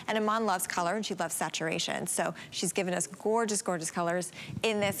blue. And Iman loves color, and she loves saturation. So she's given us gorgeous, gorgeous colors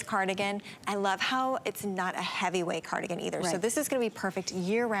in this cardigan. I love how it's not a heavyweight cardigan either. Right. So this is going to be perfect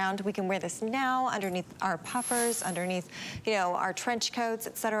year-round. We can wear this now underneath our puffers, underneath, you know, our trench coats,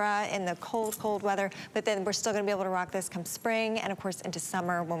 etc., in the cold, cold weather. But then we're still going to be able to rock this come spring, and of course into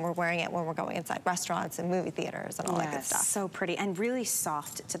summer when we're wearing it when we're going inside restaurants and movie theaters and all that good stuff. So pretty and really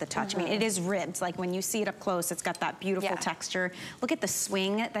soft to the touch. I mean, it is ribbed. Like when you see it up close, it's got that beautiful texture. Look at the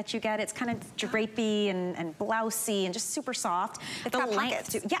swing that you get. It's kind of drapey and blousey and just super soft. It's got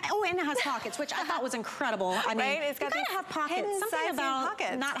pockets. Yeah. Oh, and it has pockets, which I thought was incredible. I mean, it's got you gotta have pockets. Something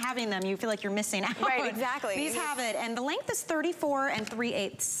about not having them, you feel like you're missing out. Right, exactly. These have it, and the length is 34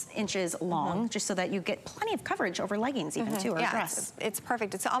 3/8 inches long, just so that you get plenty of coverage over leggings even too, or dress. It's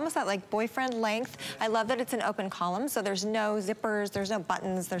perfect. It's almost that like boyfriend length. I love that it's an open column, so there's no zippers, there's no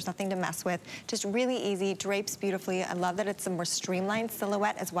buttons, there's nothing to mess with. Just really easy, drapes beautifully. I love that it's a more streamlined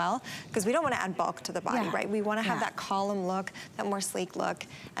silhouette as well, because we don't want to add bulk to the body, right? We want to have that column look, that more sleek look,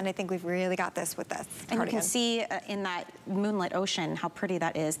 and I think we've really got this with this cardigan. And you can see in that Moonlit Ocean how pretty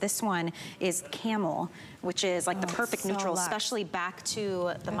that is. This one is camel, which is like the perfect neutral, especially back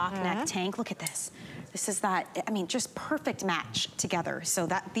to the mock neck tank. Look at this. This is that, I mean, just perfect match together. So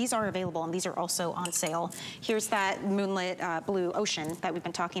that these are available, and these are also on sale. Here's that moonlit blue ocean that we've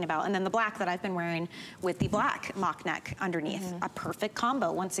been talking about. And then the black that I've been wearing with the black mock neck underneath. A perfect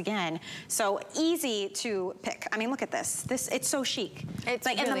combo, once again. So easy to pick. I mean, look at this. It's so chic. It's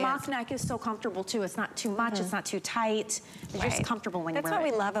like, really and the mock neck is so comfortable too. It's not too much, it's not too tight. It's just comfortable when you wear it. That's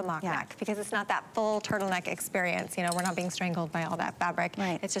why we love a mock neck, because it's not that full turtleneck experience. You know, we're not being strangled by all that fabric.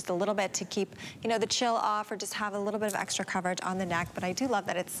 Right. It's just a little bit to keep, you know, the chill off, or just have a little bit of extra coverage on the neck. But I do love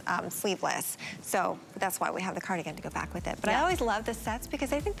that it's sleeveless. So that's why we have the cardigan to go back with it. But I always love the sets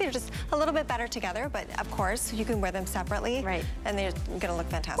because I think they're just a little bit better together. But of course, you can wear them separately. Right. And they're gonna look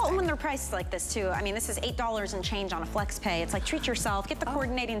fantastic. Well, when they're priced like this too, I mean, this is $8 and change on a flex pay. It's like, treat yourself, get the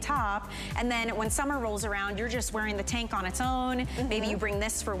coordinating top, and then when summer rolls around, you're just wearing the tank on its own. Maybe you bring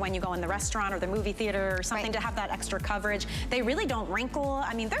this for when you go in the restaurant or the movie theater or something to have that extra coverage. They really don't wrinkle.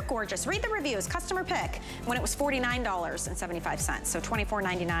 I mean, they're gorgeous. Read the reviews, customer pick, when it was $49.75, so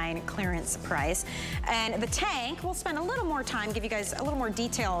 $24.99 clearance price. And the tank, we'll spend a little more time, give you guys a little more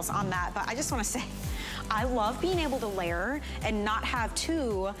details on that, but I just want to say, I love being able to layer and not have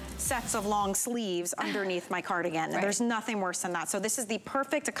 2 sets of long sleeves underneath my cardigan. There's nothing worse than that. So this is the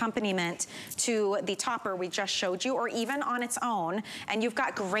perfect accompaniment to the topper we just showed you, or even on its own. And you've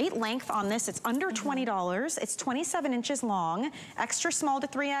got great length on this. It's under $20. It's 27 inches long, extra small to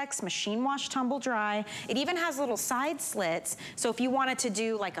 3X, machine wash, tumble dry. It even has little side slits. So if you wanted to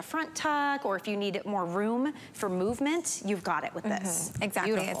do like a front tuck, or if you need more room for movement, you've got it with this.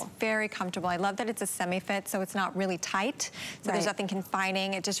 Exactly. Beautiful. It's very comfortable. I love that it's a semi-fit, so it's not really tight. So there's nothing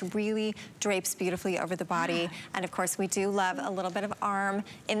confining. It just really drapes beautifully over the body. And of course, we do love a little bit of arm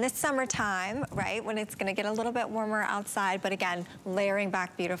in the summertime, right? When it's gonna get a little bit warmer outside, but again, layering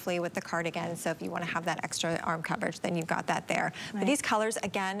back beautifully with the cardigan. So if you wanna have that extra arm coverage, then you've got that there. But these colors,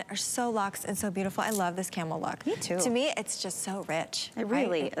 again, are so luxe and so beautiful. I love this camel look. Me too. To me, it's just so rich. It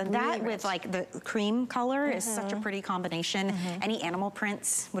really, Right? that Really with rich. like the cream color is such a pretty combination. Any animal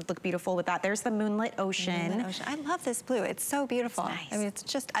prints would look beautiful with that. There's the moonlit ocean. Moonlit ocean. I love this blue. It's so beautiful. It's nice. I mean, it's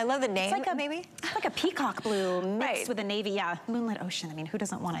just, I love the name, It's like maybe. It's like a peacock blue mixed with a navy. Yeah, moonlit ocean. I mean, who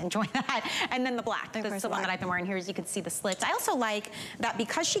doesn't want to enjoy that? And then the black. That's the one that I've been wearing here. As you can see the slits. I also like that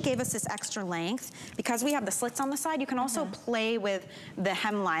because she gave us this extra length, because we have the slits on the side, you can also play with the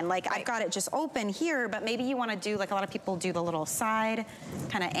hemline. Like I've got it just open here, but maybe you want to do, like a lot of people do, the little side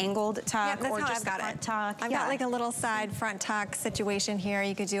kind of angled tuck, or just the front tuck. I've got like a little side front tuck situation here.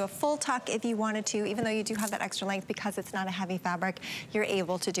 You could do a full tuck if you wanted to, even though you do have that extra length, because it's not a heavy fabric, you're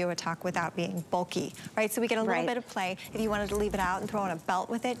able to do a tuck without being bulky, right? So we get a little bit of play. If you wanted to leave it out and throw on a belt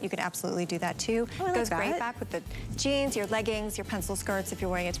with it, you could absolutely do that too. It goes great back with the jeans, your leggings, your pencil skirts if you're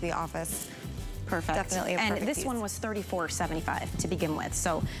wearing it to the office. Perfect. Definitely a perfect And this piece. one was $34.75 to begin with,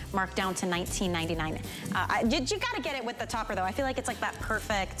 so marked down to $19.99. You gotta get it with the topper though. I feel like it's like that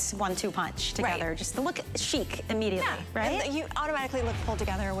perfect 1-2 punch together, just to look chic immediately, right? And you automatically look pulled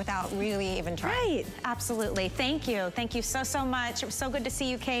together without really even trying. Right, absolutely. Thank you so much. It was so good to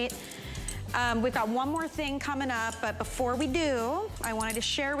see you, Kate. We've got one more thing coming up, but before we do, I wanted to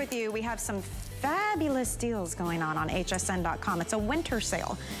share with you, we have some fabulous deals going on hsn.com. It's a winter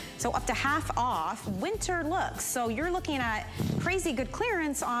sale. So up to half off winter looks. So you're looking at crazy good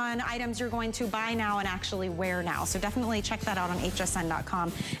clearance on items you're going to buy now and actually wear now. So definitely check that out on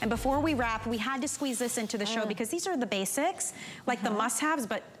hsn.com. And before we wrap, we had to squeeze this into the show because these are the basics, like the must-haves,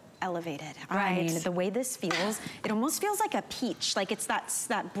 but elevated. I mean, the way this feels, it almost feels like a peach. Like it's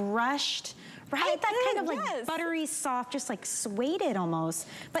that brushed, right? That kind of like buttery soft, just like suede almost.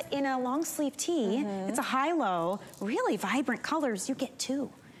 But in a long sleeve tee, it's a high-low, really vibrant colors. You get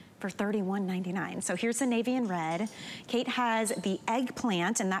 2 for $31.99. So here's the navy and red. Kate has the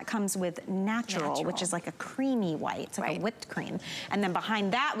eggplant, and that comes with natural, which is like a creamy white. It's like a whipped cream. And then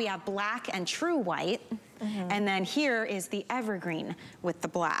behind that, we have black and true white. And then here is the evergreen with the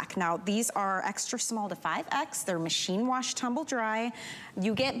black. Now, these are extra small to 5X. They're machine wash, tumble dry.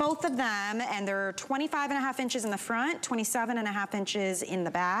 You get both of them, and they're 25.5 inches in the front, 27.5 inches in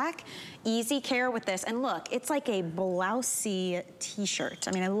the back. Easy care with this. And look, it's like a blousey t-shirt.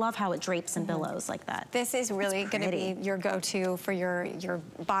 I mean, I love how it drapes and billows like that. This is really gonna be your go-to for your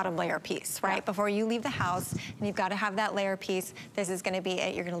bottom layer piece, right? Before you leave the house, and you've gotta have that layer piece, this is gonna be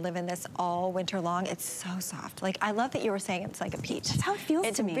it. You're gonna live in this all winter long. It's so so soft. Like, I love that you were saying it's like a peach. That's how it feels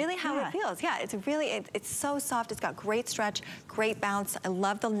to me. It's really how it feels. Yeah, it's really, it's so soft. It's got great stretch, great bounce. I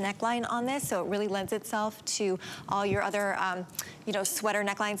love the neckline on this, so it really lends itself to all your other, you know, sweater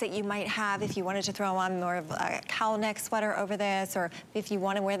necklines that you might have if you wanted to throw on more of a cowl neck sweater over this, or if you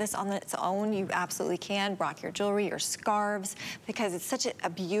want to wear this on its own, you absolutely can. Rock your jewelry, your scarves, because it's such a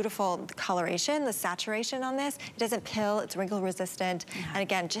beautiful coloration, the saturation on this. It doesn't pill, it's wrinkle resistant, and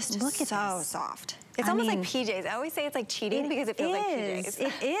again, just look at so this. Soft. It's almost like PJs. I always say it's like cheating because it feels like PJs.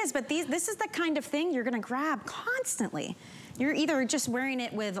 It is, but this is the kind of thing you're gonna grab constantly. You're either just wearing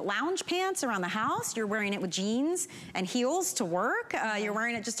it with lounge pants around the house, you're wearing it with jeans and heels to work, you're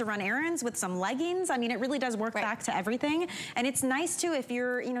wearing it just to run errands with some leggings. I mean, it really does work back to everything. And it's nice too if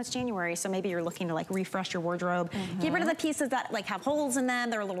you're, you know, it's January, so maybe you're looking to like refresh your wardrobe. Get rid of the pieces that like have holes in them,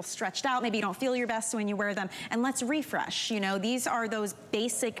 they're a little stretched out, maybe you don't feel your best when you wear them, and let's refresh. You know, these are those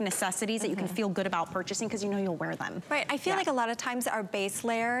basic necessities that you can feel good about purchasing because you know you'll wear them. Right, I feel like a lot of times our base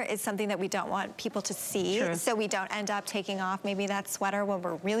layer is something that we don't want people to see, so we don't end up taking off maybe that sweater when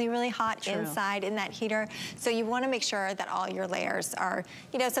we're really, really hot inside in that heater. So you want to make sure that all your layers are,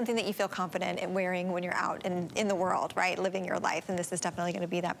 you know, something that you feel confident in wearing when you're out in the world, right, living your life, and this is definitely going to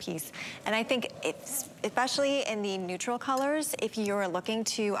be that piece. And I think it's, especially in the neutral colors, if you're looking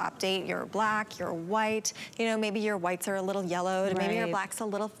to update your black, your white, you know, maybe your whites are a little yellowed, maybe your black's a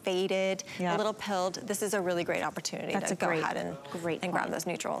little faded, a little pilled, this is a really great opportunity to go ahead and grab those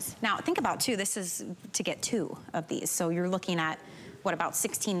neutrals. Now, think about too, this is to get 2 of these. So you're looking at, what, about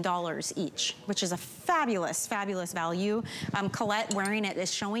 $16 each, which is a fabulous, fabulous value. Colette wearing it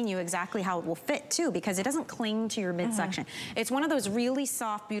is showing you exactly how it will fit too, because it doesn't cling to your midsection. It's one of those really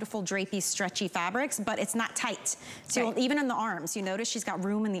soft, beautiful, drapey, stretchy fabrics, but it's not tight. So even in the arms, you notice she's got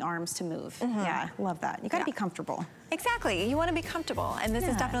room in the arms to move. Yeah, love that. You gotta be comfortable. Exactly, you want to be comfortable, and this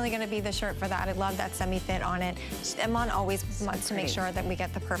is definitely going to be the shirt for that. I love that semi-fit on it. Iman always wants to make sure that we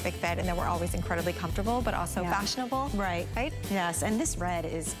get the perfect fit and that we're always incredibly comfortable, but also fashionable. Right? Yes, and this red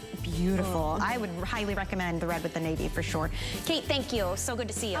is beautiful. I would highly recommend the red with the navy for sure. Kate, thank you. So good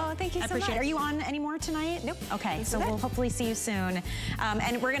to see you. Oh, thank you so much. I appreciate it. Are you on any more tonight? Nope. Okay, so we'll hopefully see you soon.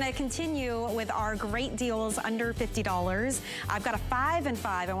 And we're going to continue with our great deals under $50. I've got a 5 and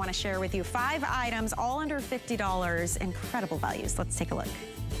 5 I want to share with you. 5 items, all under $50. Incredible values. Let's take a look.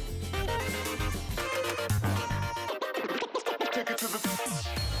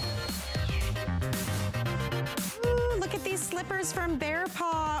 Look at these slippers from Bear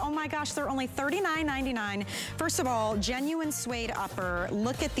Paw. Oh my gosh, they're only $39.99. First of all, genuine suede upper.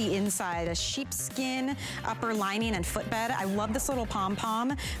 Look at the inside, a sheepskin upper lining and footbed. I love this little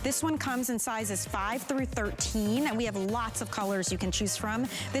pom-pom. This one comes in sizes 5 through 13, and we have lots of colors you can choose from.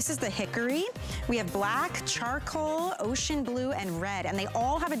 This is the hickory. We have black, charcoal, ocean blue, and red, and they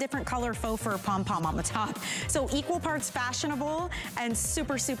all have a different color faux fur pom-pom on the top. So equal parts fashionable and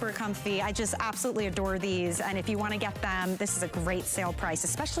super, super comfy. I just absolutely adore these, and if you want to get them, this is a great sale price,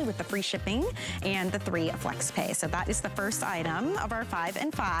 especially with the free shipping and the 3 flex pay. So that is the first item of our 5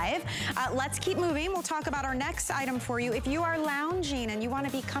 and 5. Let's keep moving. We'll talk about our next item for you. If you are lounging and you want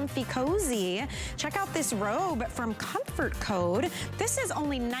to be comfy cozy, check out this robe from Comfort Code. This is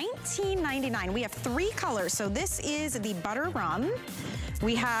only $19.99. We have 3 colors. So this is the butter rum.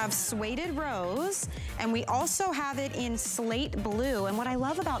 We have suede rose, and we also have it in slate blue. And what I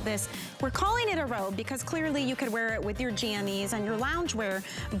love about this, we're calling it a robe because clearly you could wear it with your jammies and your loungewear,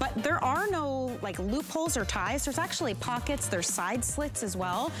 but there are no like loopholes or ties. There's actually pockets, there's side slits as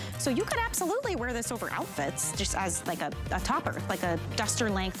well. So you could absolutely wear this over outfits just as like a topper, like a duster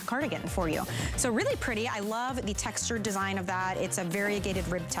length cardigan for you. So really pretty. I love the textured design of that. It's a variegated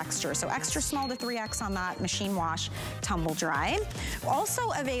rib texture. So extra small to 3X on that, machine wash, tumble dry. Also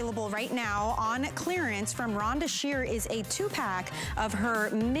available right now on clearance from Rhonda Shear is a 2-pack of her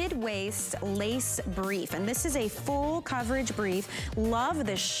mid-waist lace brief. And this is a full coverage brief. Love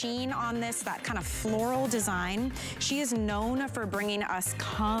the sheen on this, that kind of floral design. She is known for bringing us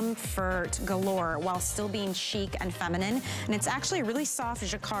comfort galore while still being chic and feminine. And it's actually a really soft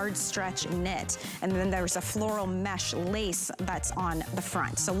jacquard stretch knit. And then there's a floral mesh lace that's on the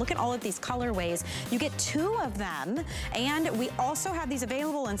front. So look at all of these colorways. You get 2 of them. And we also have these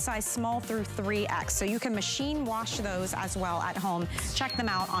available in size small through 3X. So you can machine wash those as well at home. Check them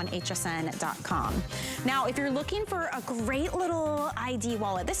out on hsn.com. Now, if you're looking for a great little ID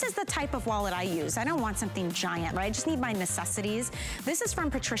wallet. This is the type of wallet I use. I don't want something giant, right? I just need my necessities. This is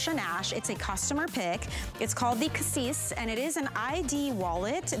from Patricia Nash. It's a customer pick. It's called the Cassis, and it is an ID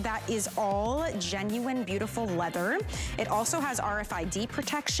wallet that is all genuine, beautiful leather. It also has RFID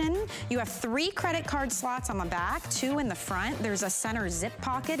protection. You have 3 credit card slots on the back, 2 in the front. There's a center zip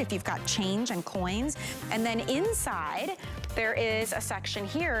pocket if you've got change and coins. And then inside, there is a section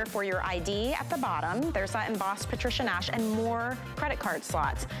here for your ID at the bottom. There's that embossed Patricia Nash and more credit card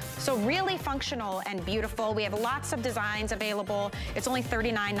slots. So really functional and beautiful. We have lots of designs available. It's only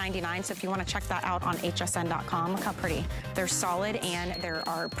 $39.99, so if you want to check that out on hsn.com, look how pretty. They're solid and there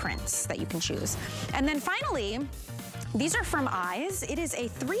are prints that you can choose. And then finally, these are from Eyes. It is a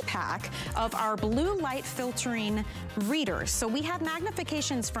 3-pack of our blue light filtering readers. So we have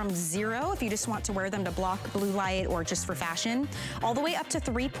magnifications from 0 if you just want to wear them to block blue light or just for fashion, all the way up to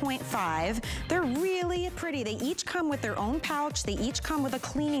 3.5. They're really pretty. They each come with their own pouch. They each come with a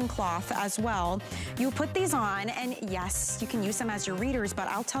cleaning cloth as well. You put these on and yes, you can use them as your readers, but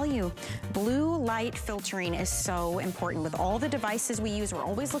I'll tell you, blue light filtering is so important. With all the devices we use, we're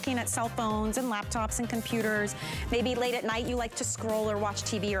always looking at cell phones and laptops and computers. Maybe late at night you like to scroll or watch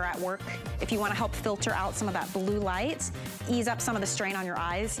TV or at work. If you want to help filter out some of that blue light, ease up some of the strain on your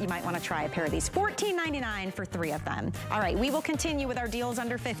eyes, you might want to try a pair of these. $14.99 for 3 of them. All right, we will continue with our deals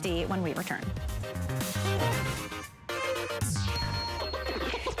under 50 when we return.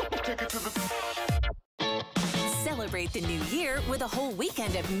 Celebrate the new year with a whole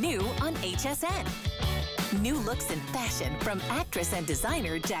weekend of new on HSN. New looks and fashion from actress and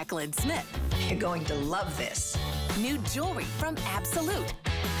designer Jacqueline Smith. You're going to love this. New jewelry from Absolute.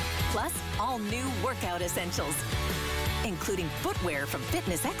 Plus, all new workout essentials, including footwear from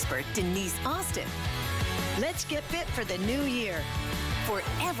fitness expert Denise Austin. Let's get fit for the new year. For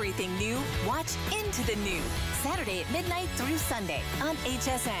everything new, watch Into the New, Saturday at midnight through Sunday on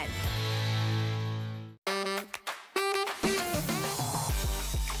HSN.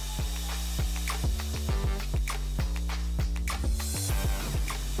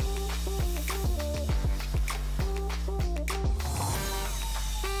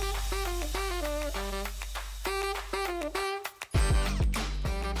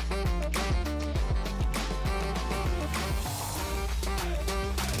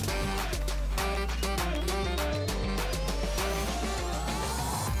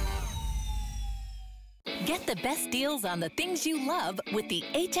 Get the best deals on the things you love with the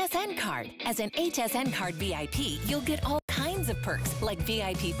HSN card. As an HSN card VIP, you'll get all kinds of perks like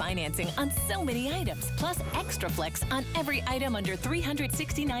VIP financing on so many items, plus extra flex on every item under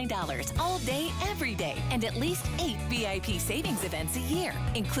 $369 all day, every day, and at least 8 VIP savings events a year.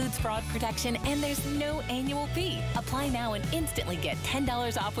 Includes fraud protection and there's no annual fee. Apply now and instantly get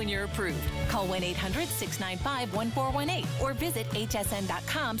 $10 off when you're approved. Call 1-800-695-1418 or visit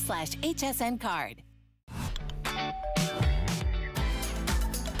hsn.com/HSN card.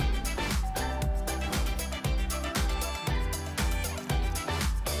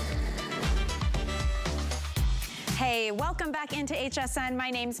 Hey, welcome back into HSN. My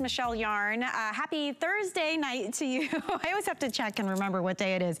name's Michelle Yarn. Happy Thursday night to you. I always have to check and remember what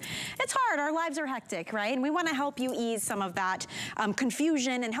day it is. It's hard, our lives are hectic, right? And we wanna help you ease some of that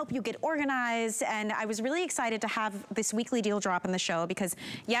confusion and help you get organized. And I was really excited to have this weekly deal drop in the show because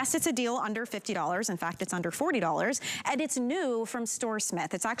yes, it's a deal under $50. In fact, it's under $40. And it's new from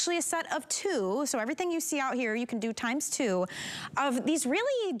StoreSmith. It's actually a set of 2. So everything you see out here, you can do ×2 of these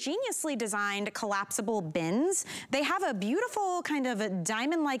really geniusly designed collapsible bins. They have a beautiful kind of a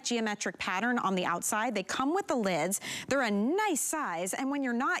diamond-like geometric pattern on the outside. They come with the lids. They're a nice size, and when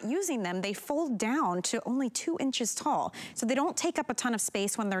you're not using them, they fold down to only 2 inches tall. So they don't take up a ton of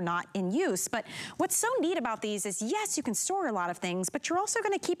space when they're not in use. But what's so neat about these is, yes, you can store a lot of things, but you're also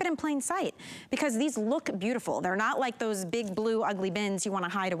gonna keep it in plain sight because these look beautiful. They're not like those big blue ugly bins you wanna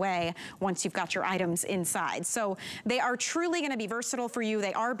hide away once you've got your items inside. So they are truly gonna be versatile for you.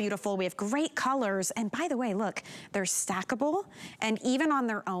 They are beautiful. We have great colors. And by the way, look, they're stackable, and even on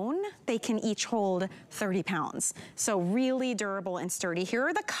their own, they can each hold 30 pounds. So really durable and sturdy. Here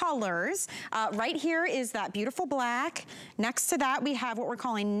are the colors. Right here is that beautiful black. Next to that, we have what we're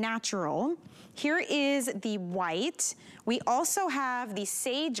calling natural. Here is the white. We also have the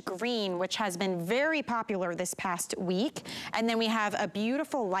sage green, which has been very popular this past week. And then we have a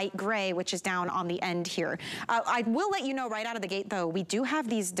beautiful light gray, which is down on the end here. I will let you know right out of the gate though, we do have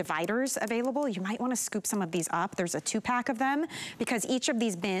these dividers available. You might wanna scoop some of these up. There's a 2-pack of them because each of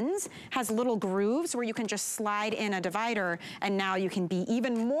these bins has little grooves where you can just slide in a divider and now you can be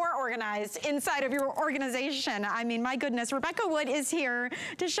even more organized inside of your organization. I mean, my goodness, Rebecca Wood is here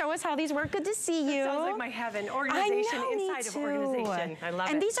to show us how these work. Good to see you. That sounds like my heaven. Organization inside of organization. I love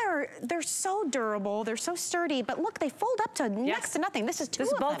it. And these they're so durable, they're so sturdy, but look, they fold up to next to nothing. This is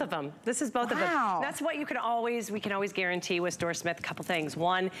both of them. This is both of them. That's what we can always guarantee with StoreSmith. A couple things.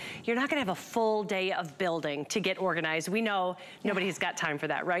 One, you're not gonna have a full day of building to get organized. We know nobody's got time for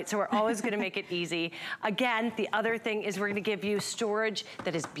that, right? So we're always gonna make it easy. Again, the other thing is we're gonna give you storage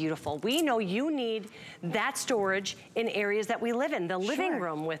that is beautiful. We know you need that storage in areas that we live in. The living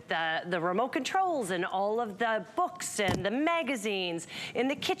room with the remote controls and all of the books and the magazines, in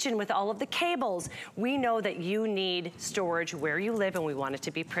the kitchen with all of the cables. We know that you need storage where you live and we want it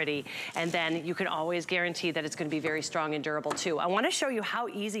to be pretty. And then you can always guarantee that it's gonna be very strong and durable too. I wanna show you how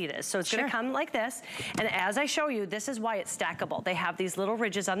easy it is. So it's gonna come like this. And as I show you, this is why it's stackable. They have these little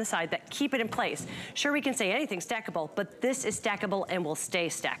ridges on the side that keep it in place. Sure, we can say anything's stackable, but this is stackable and will stay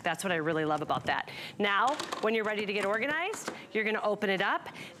stacked. That's what I really love about that. Now, when you're ready to get organized, you're gonna open it up.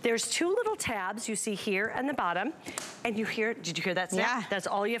 There's 2 little tabs you see here and the bottom. And you hear, did you hear that snap? Yeah. That's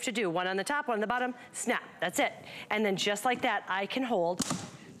all you have to do. One on the top, one on the bottom, snap, that's it. And then just like that, I can hold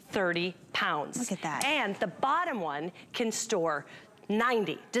 30 pounds. Look at that. And the bottom one can store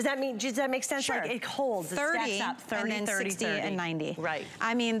 90. Does that make sense? Sure. Like it holds, 30, it stacks up, 30, and then 30, 60 30. and 90. Right.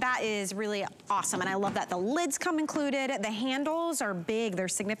 I mean, that is really awesome, and I love that. The lids come included. The handles are big. They're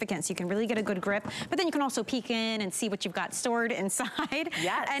significant, so you can really get a good grip. But then you can also peek in and see what you've got stored inside.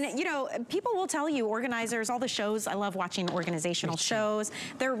 Yes. And you know, people will tell you, organizers, all the shows, I love watching organizational shows.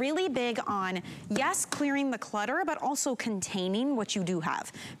 They're really big on, yes, clearing the clutter, but also containing what you do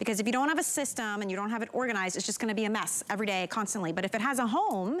have. Because if you don't have a system and you don't have it organized, it's just gonna be a mess every day, constantly. But if it has a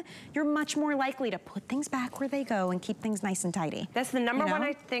home, you're much more likely to put things back where they go and keep things nice and tidy. That's the number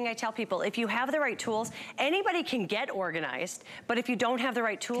one thing I tell people. If you have the right tools, anybody can get organized, but if you don't have the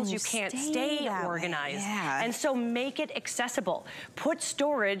right tools, you can't stay organized. Yeah. And so make it accessible. Put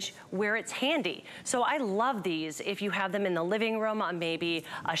storage where it's handy. So I love these. If you have them in the living room on maybe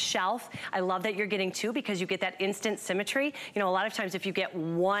a shelf, I love that you're getting 2 because you get that instant symmetry. You know, a lot of times if you get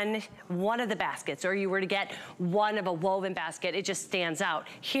one of the baskets or you were to get one of a woven basket, it just stands out.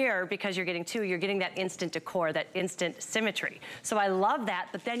 Here, because you're getting 2, you're getting that instant decor, that instant symmetry. So I love that,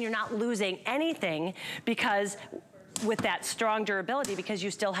 but then you're not losing anything because with that strong durability, because you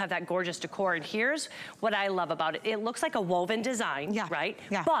still have that gorgeous decor. And here's what I love about it. It looks like a woven design, right?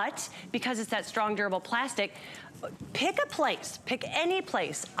 Yeah. But because it's that strong, durable plastic, pick a place, pick any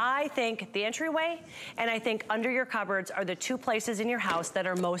place. I think the entryway and I think under your cupboards are the 2 places in your house that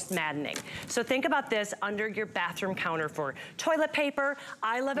are most maddening. So think about this under your bathroom counter for toilet paper.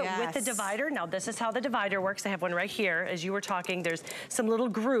 I love it with the divider. Now this is how the divider works. I have one right here. As you were talking, there's some little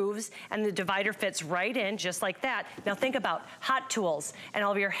grooves and the divider fits right in just like that. Now think about hot tools and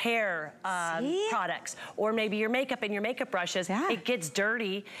all of your hair products, or maybe your makeup and your makeup brushes. It gets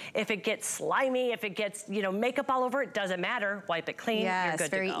dirty. If it gets slimy, if it gets, you know, makeup all over, it doesn't matter. Wipe it clean, you're good to go. Yes,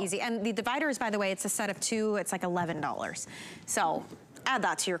 very easy. And the dividers, by the way, it's a set of 2. It's like $11. So add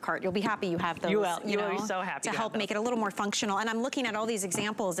that to your cart. You'll be happy you have those. You will. You'll be so happy to help make it a little more functional. And I'm looking at all these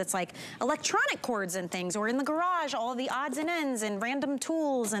examples. It's like electronic cords and things, or in the garage, all the odds and ends and random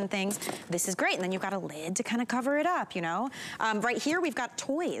tools and things. This is great. And then you've got a lid to kind of cover it up, you know. Right here, we've got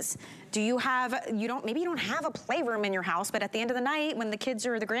toys. Do you have, maybe you don't have a playroom in your house, but at the end of the night, when the kids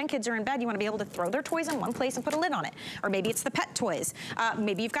or the grandkids are in bed, you want to be able to throw their toys in one place and put a lid on it. Or maybe it's the pet toys.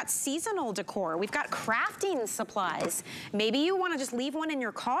 Maybe you've got seasonal decor. We've got crafting supplies. Maybe you want to just leave one in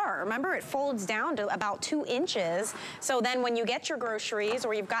your car. Remember, it folds down to about 2 inches. So then when you get your groceries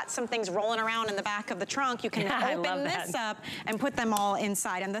or you've got some things rolling around in the back of the trunk, you can open this up and put them all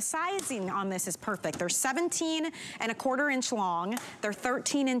inside. And the sizing on this is perfect. They're 17¼ inch long. They're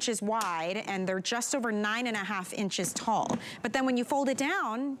 13 inches wide. And they're just over 9½ inches tall. But then when you fold it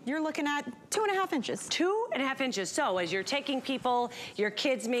down, you're looking at 2½ inches. 2½ inches. So as you're taking people, your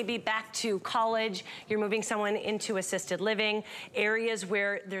kids maybe back to college, you're moving someone into assisted living, areas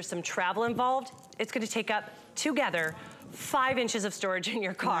where there's some travel involved, it's gonna take up together 5 inches of storage in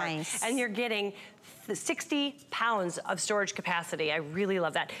your car. Nice. And you're getting 60 pounds of storage capacity. I really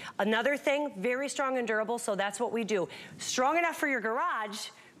love that. Another thing, very strong and durable, so that's what we do. Strong enough for your garage,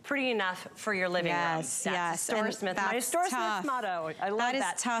 pretty enough for your living room. Yes, yes. Store Smith, my Store Smith motto. I love that.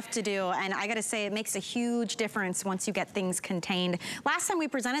 That is tough to do, and I gotta say, it makes a huge difference once you get things contained. Last time we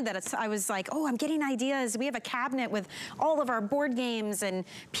presented that, I was like, oh, I'm getting ideas. We have a cabinet with all of our board games and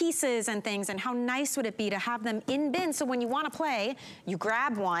pieces and things, and how nice would it be to have them in bins, so when you wanna play, you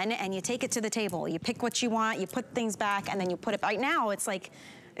grab one and you take it to the table. You pick what you want, you put things back, and then you put it, right now, it's like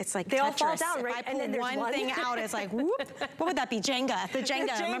they Tetris. All fall down, right? If I pull one thing out, it's like, whoop. What would that be? Jenga. The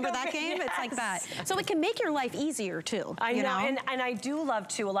Jenga. Remember that game? Yes. It's like that. So it can make your life easier, too. I know. And I do love,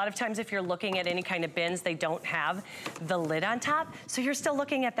 too, a lot of times if you're looking at any kind of bins, they don't have the lid on top. So you're still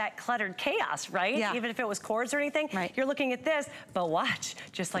looking at that cluttered chaos, right? Yeah. Even if it was cords or anything. Right. You're looking at this, but watch,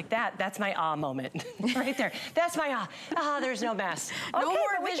 just like that. That's my ah moment right there. That's my ah. Ah, there's no mess. Okay, no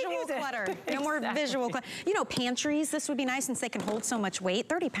more visual clutter. No more visual clutter. You know, pantries, this would be nice since they can hold so much weight.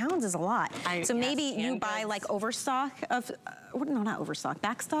 30 pounds is a lot. So maybe you buy like overstock of, no, not overstock,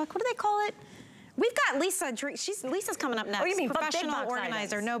 backstock. What do they call it? We've got Lisa, Lisa's coming up next. Oh, you mean professional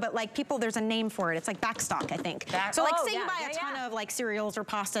organizer? Items. No, but like people, there's a name for it. It's like backstock, I think. So like say you buy a ton of like cereals or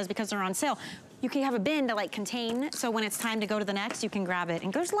pastas because they're on sale. You can have a bin to like contain, so when it's time to go to the next, you can grab it.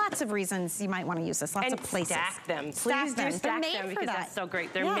 And there's lots of reasons you might want to use this, lots of places. Stack them. Please do stack them because that's so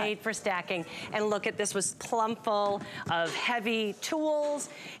great. They're made for stacking. And look at this, was plumb full of heavy tools,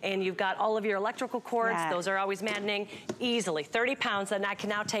 and you've got all of your electrical cords. Those are always maddening. Easily, 30 pounds that I can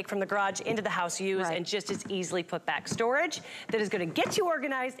now take from the garage into the house, use, and just as easily put back. Storage that is going to get you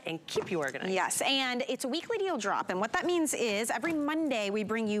organized and keep you organized. Yes, and it's a weekly deal drop, and what that means is every Monday we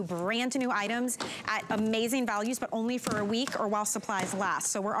bring you brand new items at amazing values, but only for a week or while supplies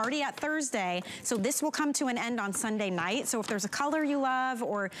last. So we're already at Thursday, so this will come to an end on Sunday night. So if there's a color you love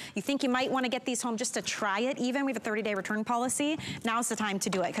or you think you might want to get these home just to try it even, we have a 30-day return policy. Now's the time to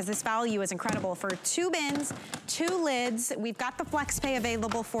do it because this value is incredible for 2 bins, 2 lids. We've got the flex pay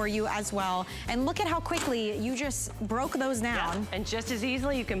available for you as well. And look at how quickly you just broke those down. Yeah. And just as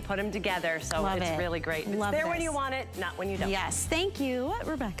easily you can put them together. So it's really great. It's there when you want it, not when you don't. Yes, thank you,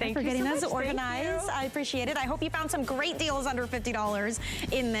 Rebecca, for getting us organized. I appreciate it. I hope you found some great deals under $50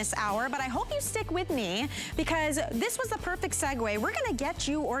 in this hour, but I hope you stick with me because this was the perfect segue. We're gonna get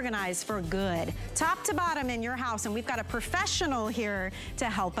you organized for good, top to bottom in your house, and we've got a professional here to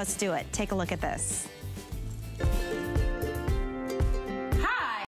help us do it. Take a look at this.